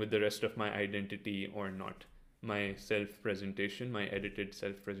fit in with the rest of my identity or not? My self-presentation, my edited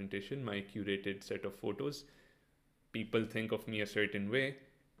self-presentation, my curated set of photos. People think of me a certain way.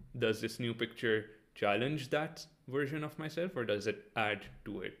 Does this new picture challenge that version of myself, or does it add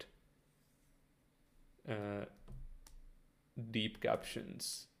to it? Deep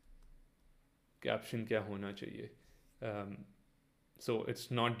captions. Caption kya hona chahiye? So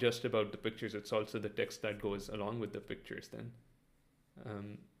it's not just about the pictures, it's also the text that goes along with the pictures then.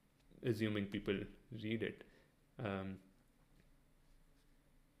 Assuming people read it.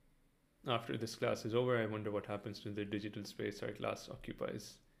 After this class is over, I wonder what happens to the digital space our class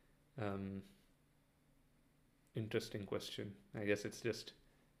occupies. Interesting question. I guess it's just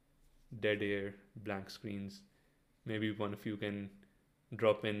dead air, blank screens. Maybe one of you can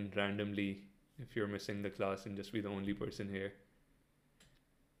drop in randomly if you're missing the class and just be the only person here.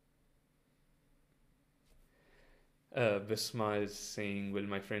 Visma is saying, will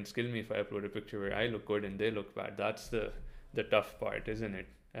my friends kill me if I upload a picture where I look good and they look bad? That's the tough part, isn't it?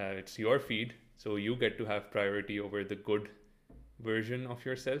 It's your feed, so you get to have priority over the good version of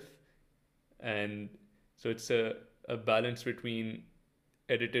yourself. And so it's a balance between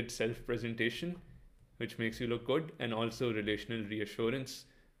edited self-presentation, which makes you look good, and also relational reassurance,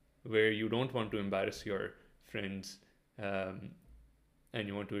 where you don't want to embarrass your friends, and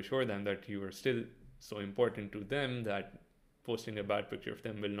you want to assure them that you are still so important to them that posting a bad picture of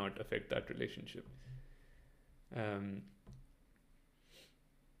them will not affect that relationship.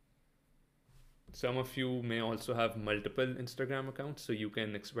 Some of you may also have multiple Instagram accounts, so you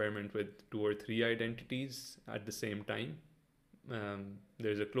can experiment with 2 or 3 identities at the same time.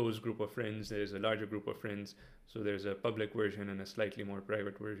 There's a closed group of friends, there's a larger group of friends, so there's a public version and a slightly more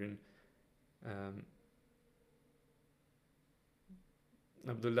private version.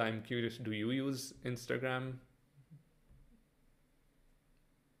 Abdullah, I'm curious, do you use Instagram?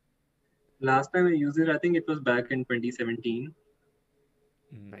 Last time I used it, I think it was back in 2017.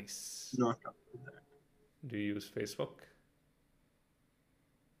 Nice. Not up to that. Do you use Facebook?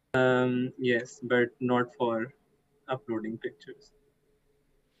 Yes, but not for uploading pictures.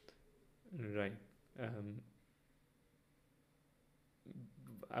 Right.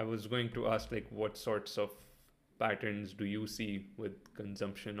 I was going to ask, like, what sorts of patterns do you see with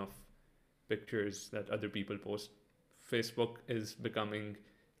consumption of pictures that other people post? Facebook is becoming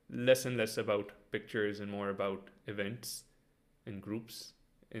less and less about pictures and more about events and groups.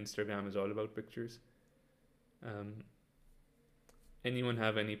 Instagram is all about pictures. Anyone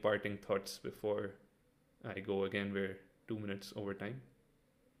have any parting thoughts before I go again? We're 2 minutes over time.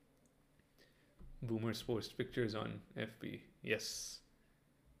 Boomers post pictures on FB. Yes.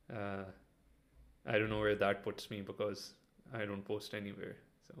 I don't know where that puts me because I don't post anywhere.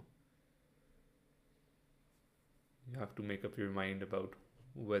 So you have to make up your mind about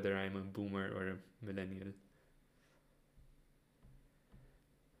whether I'm a boomer or a millennial.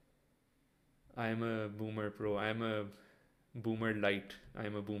 I'm a boomer pro. I'm a boomer light.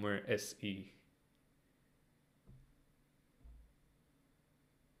 I'm a boomer SE.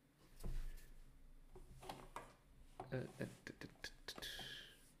 Uh,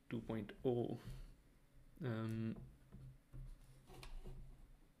 2.0.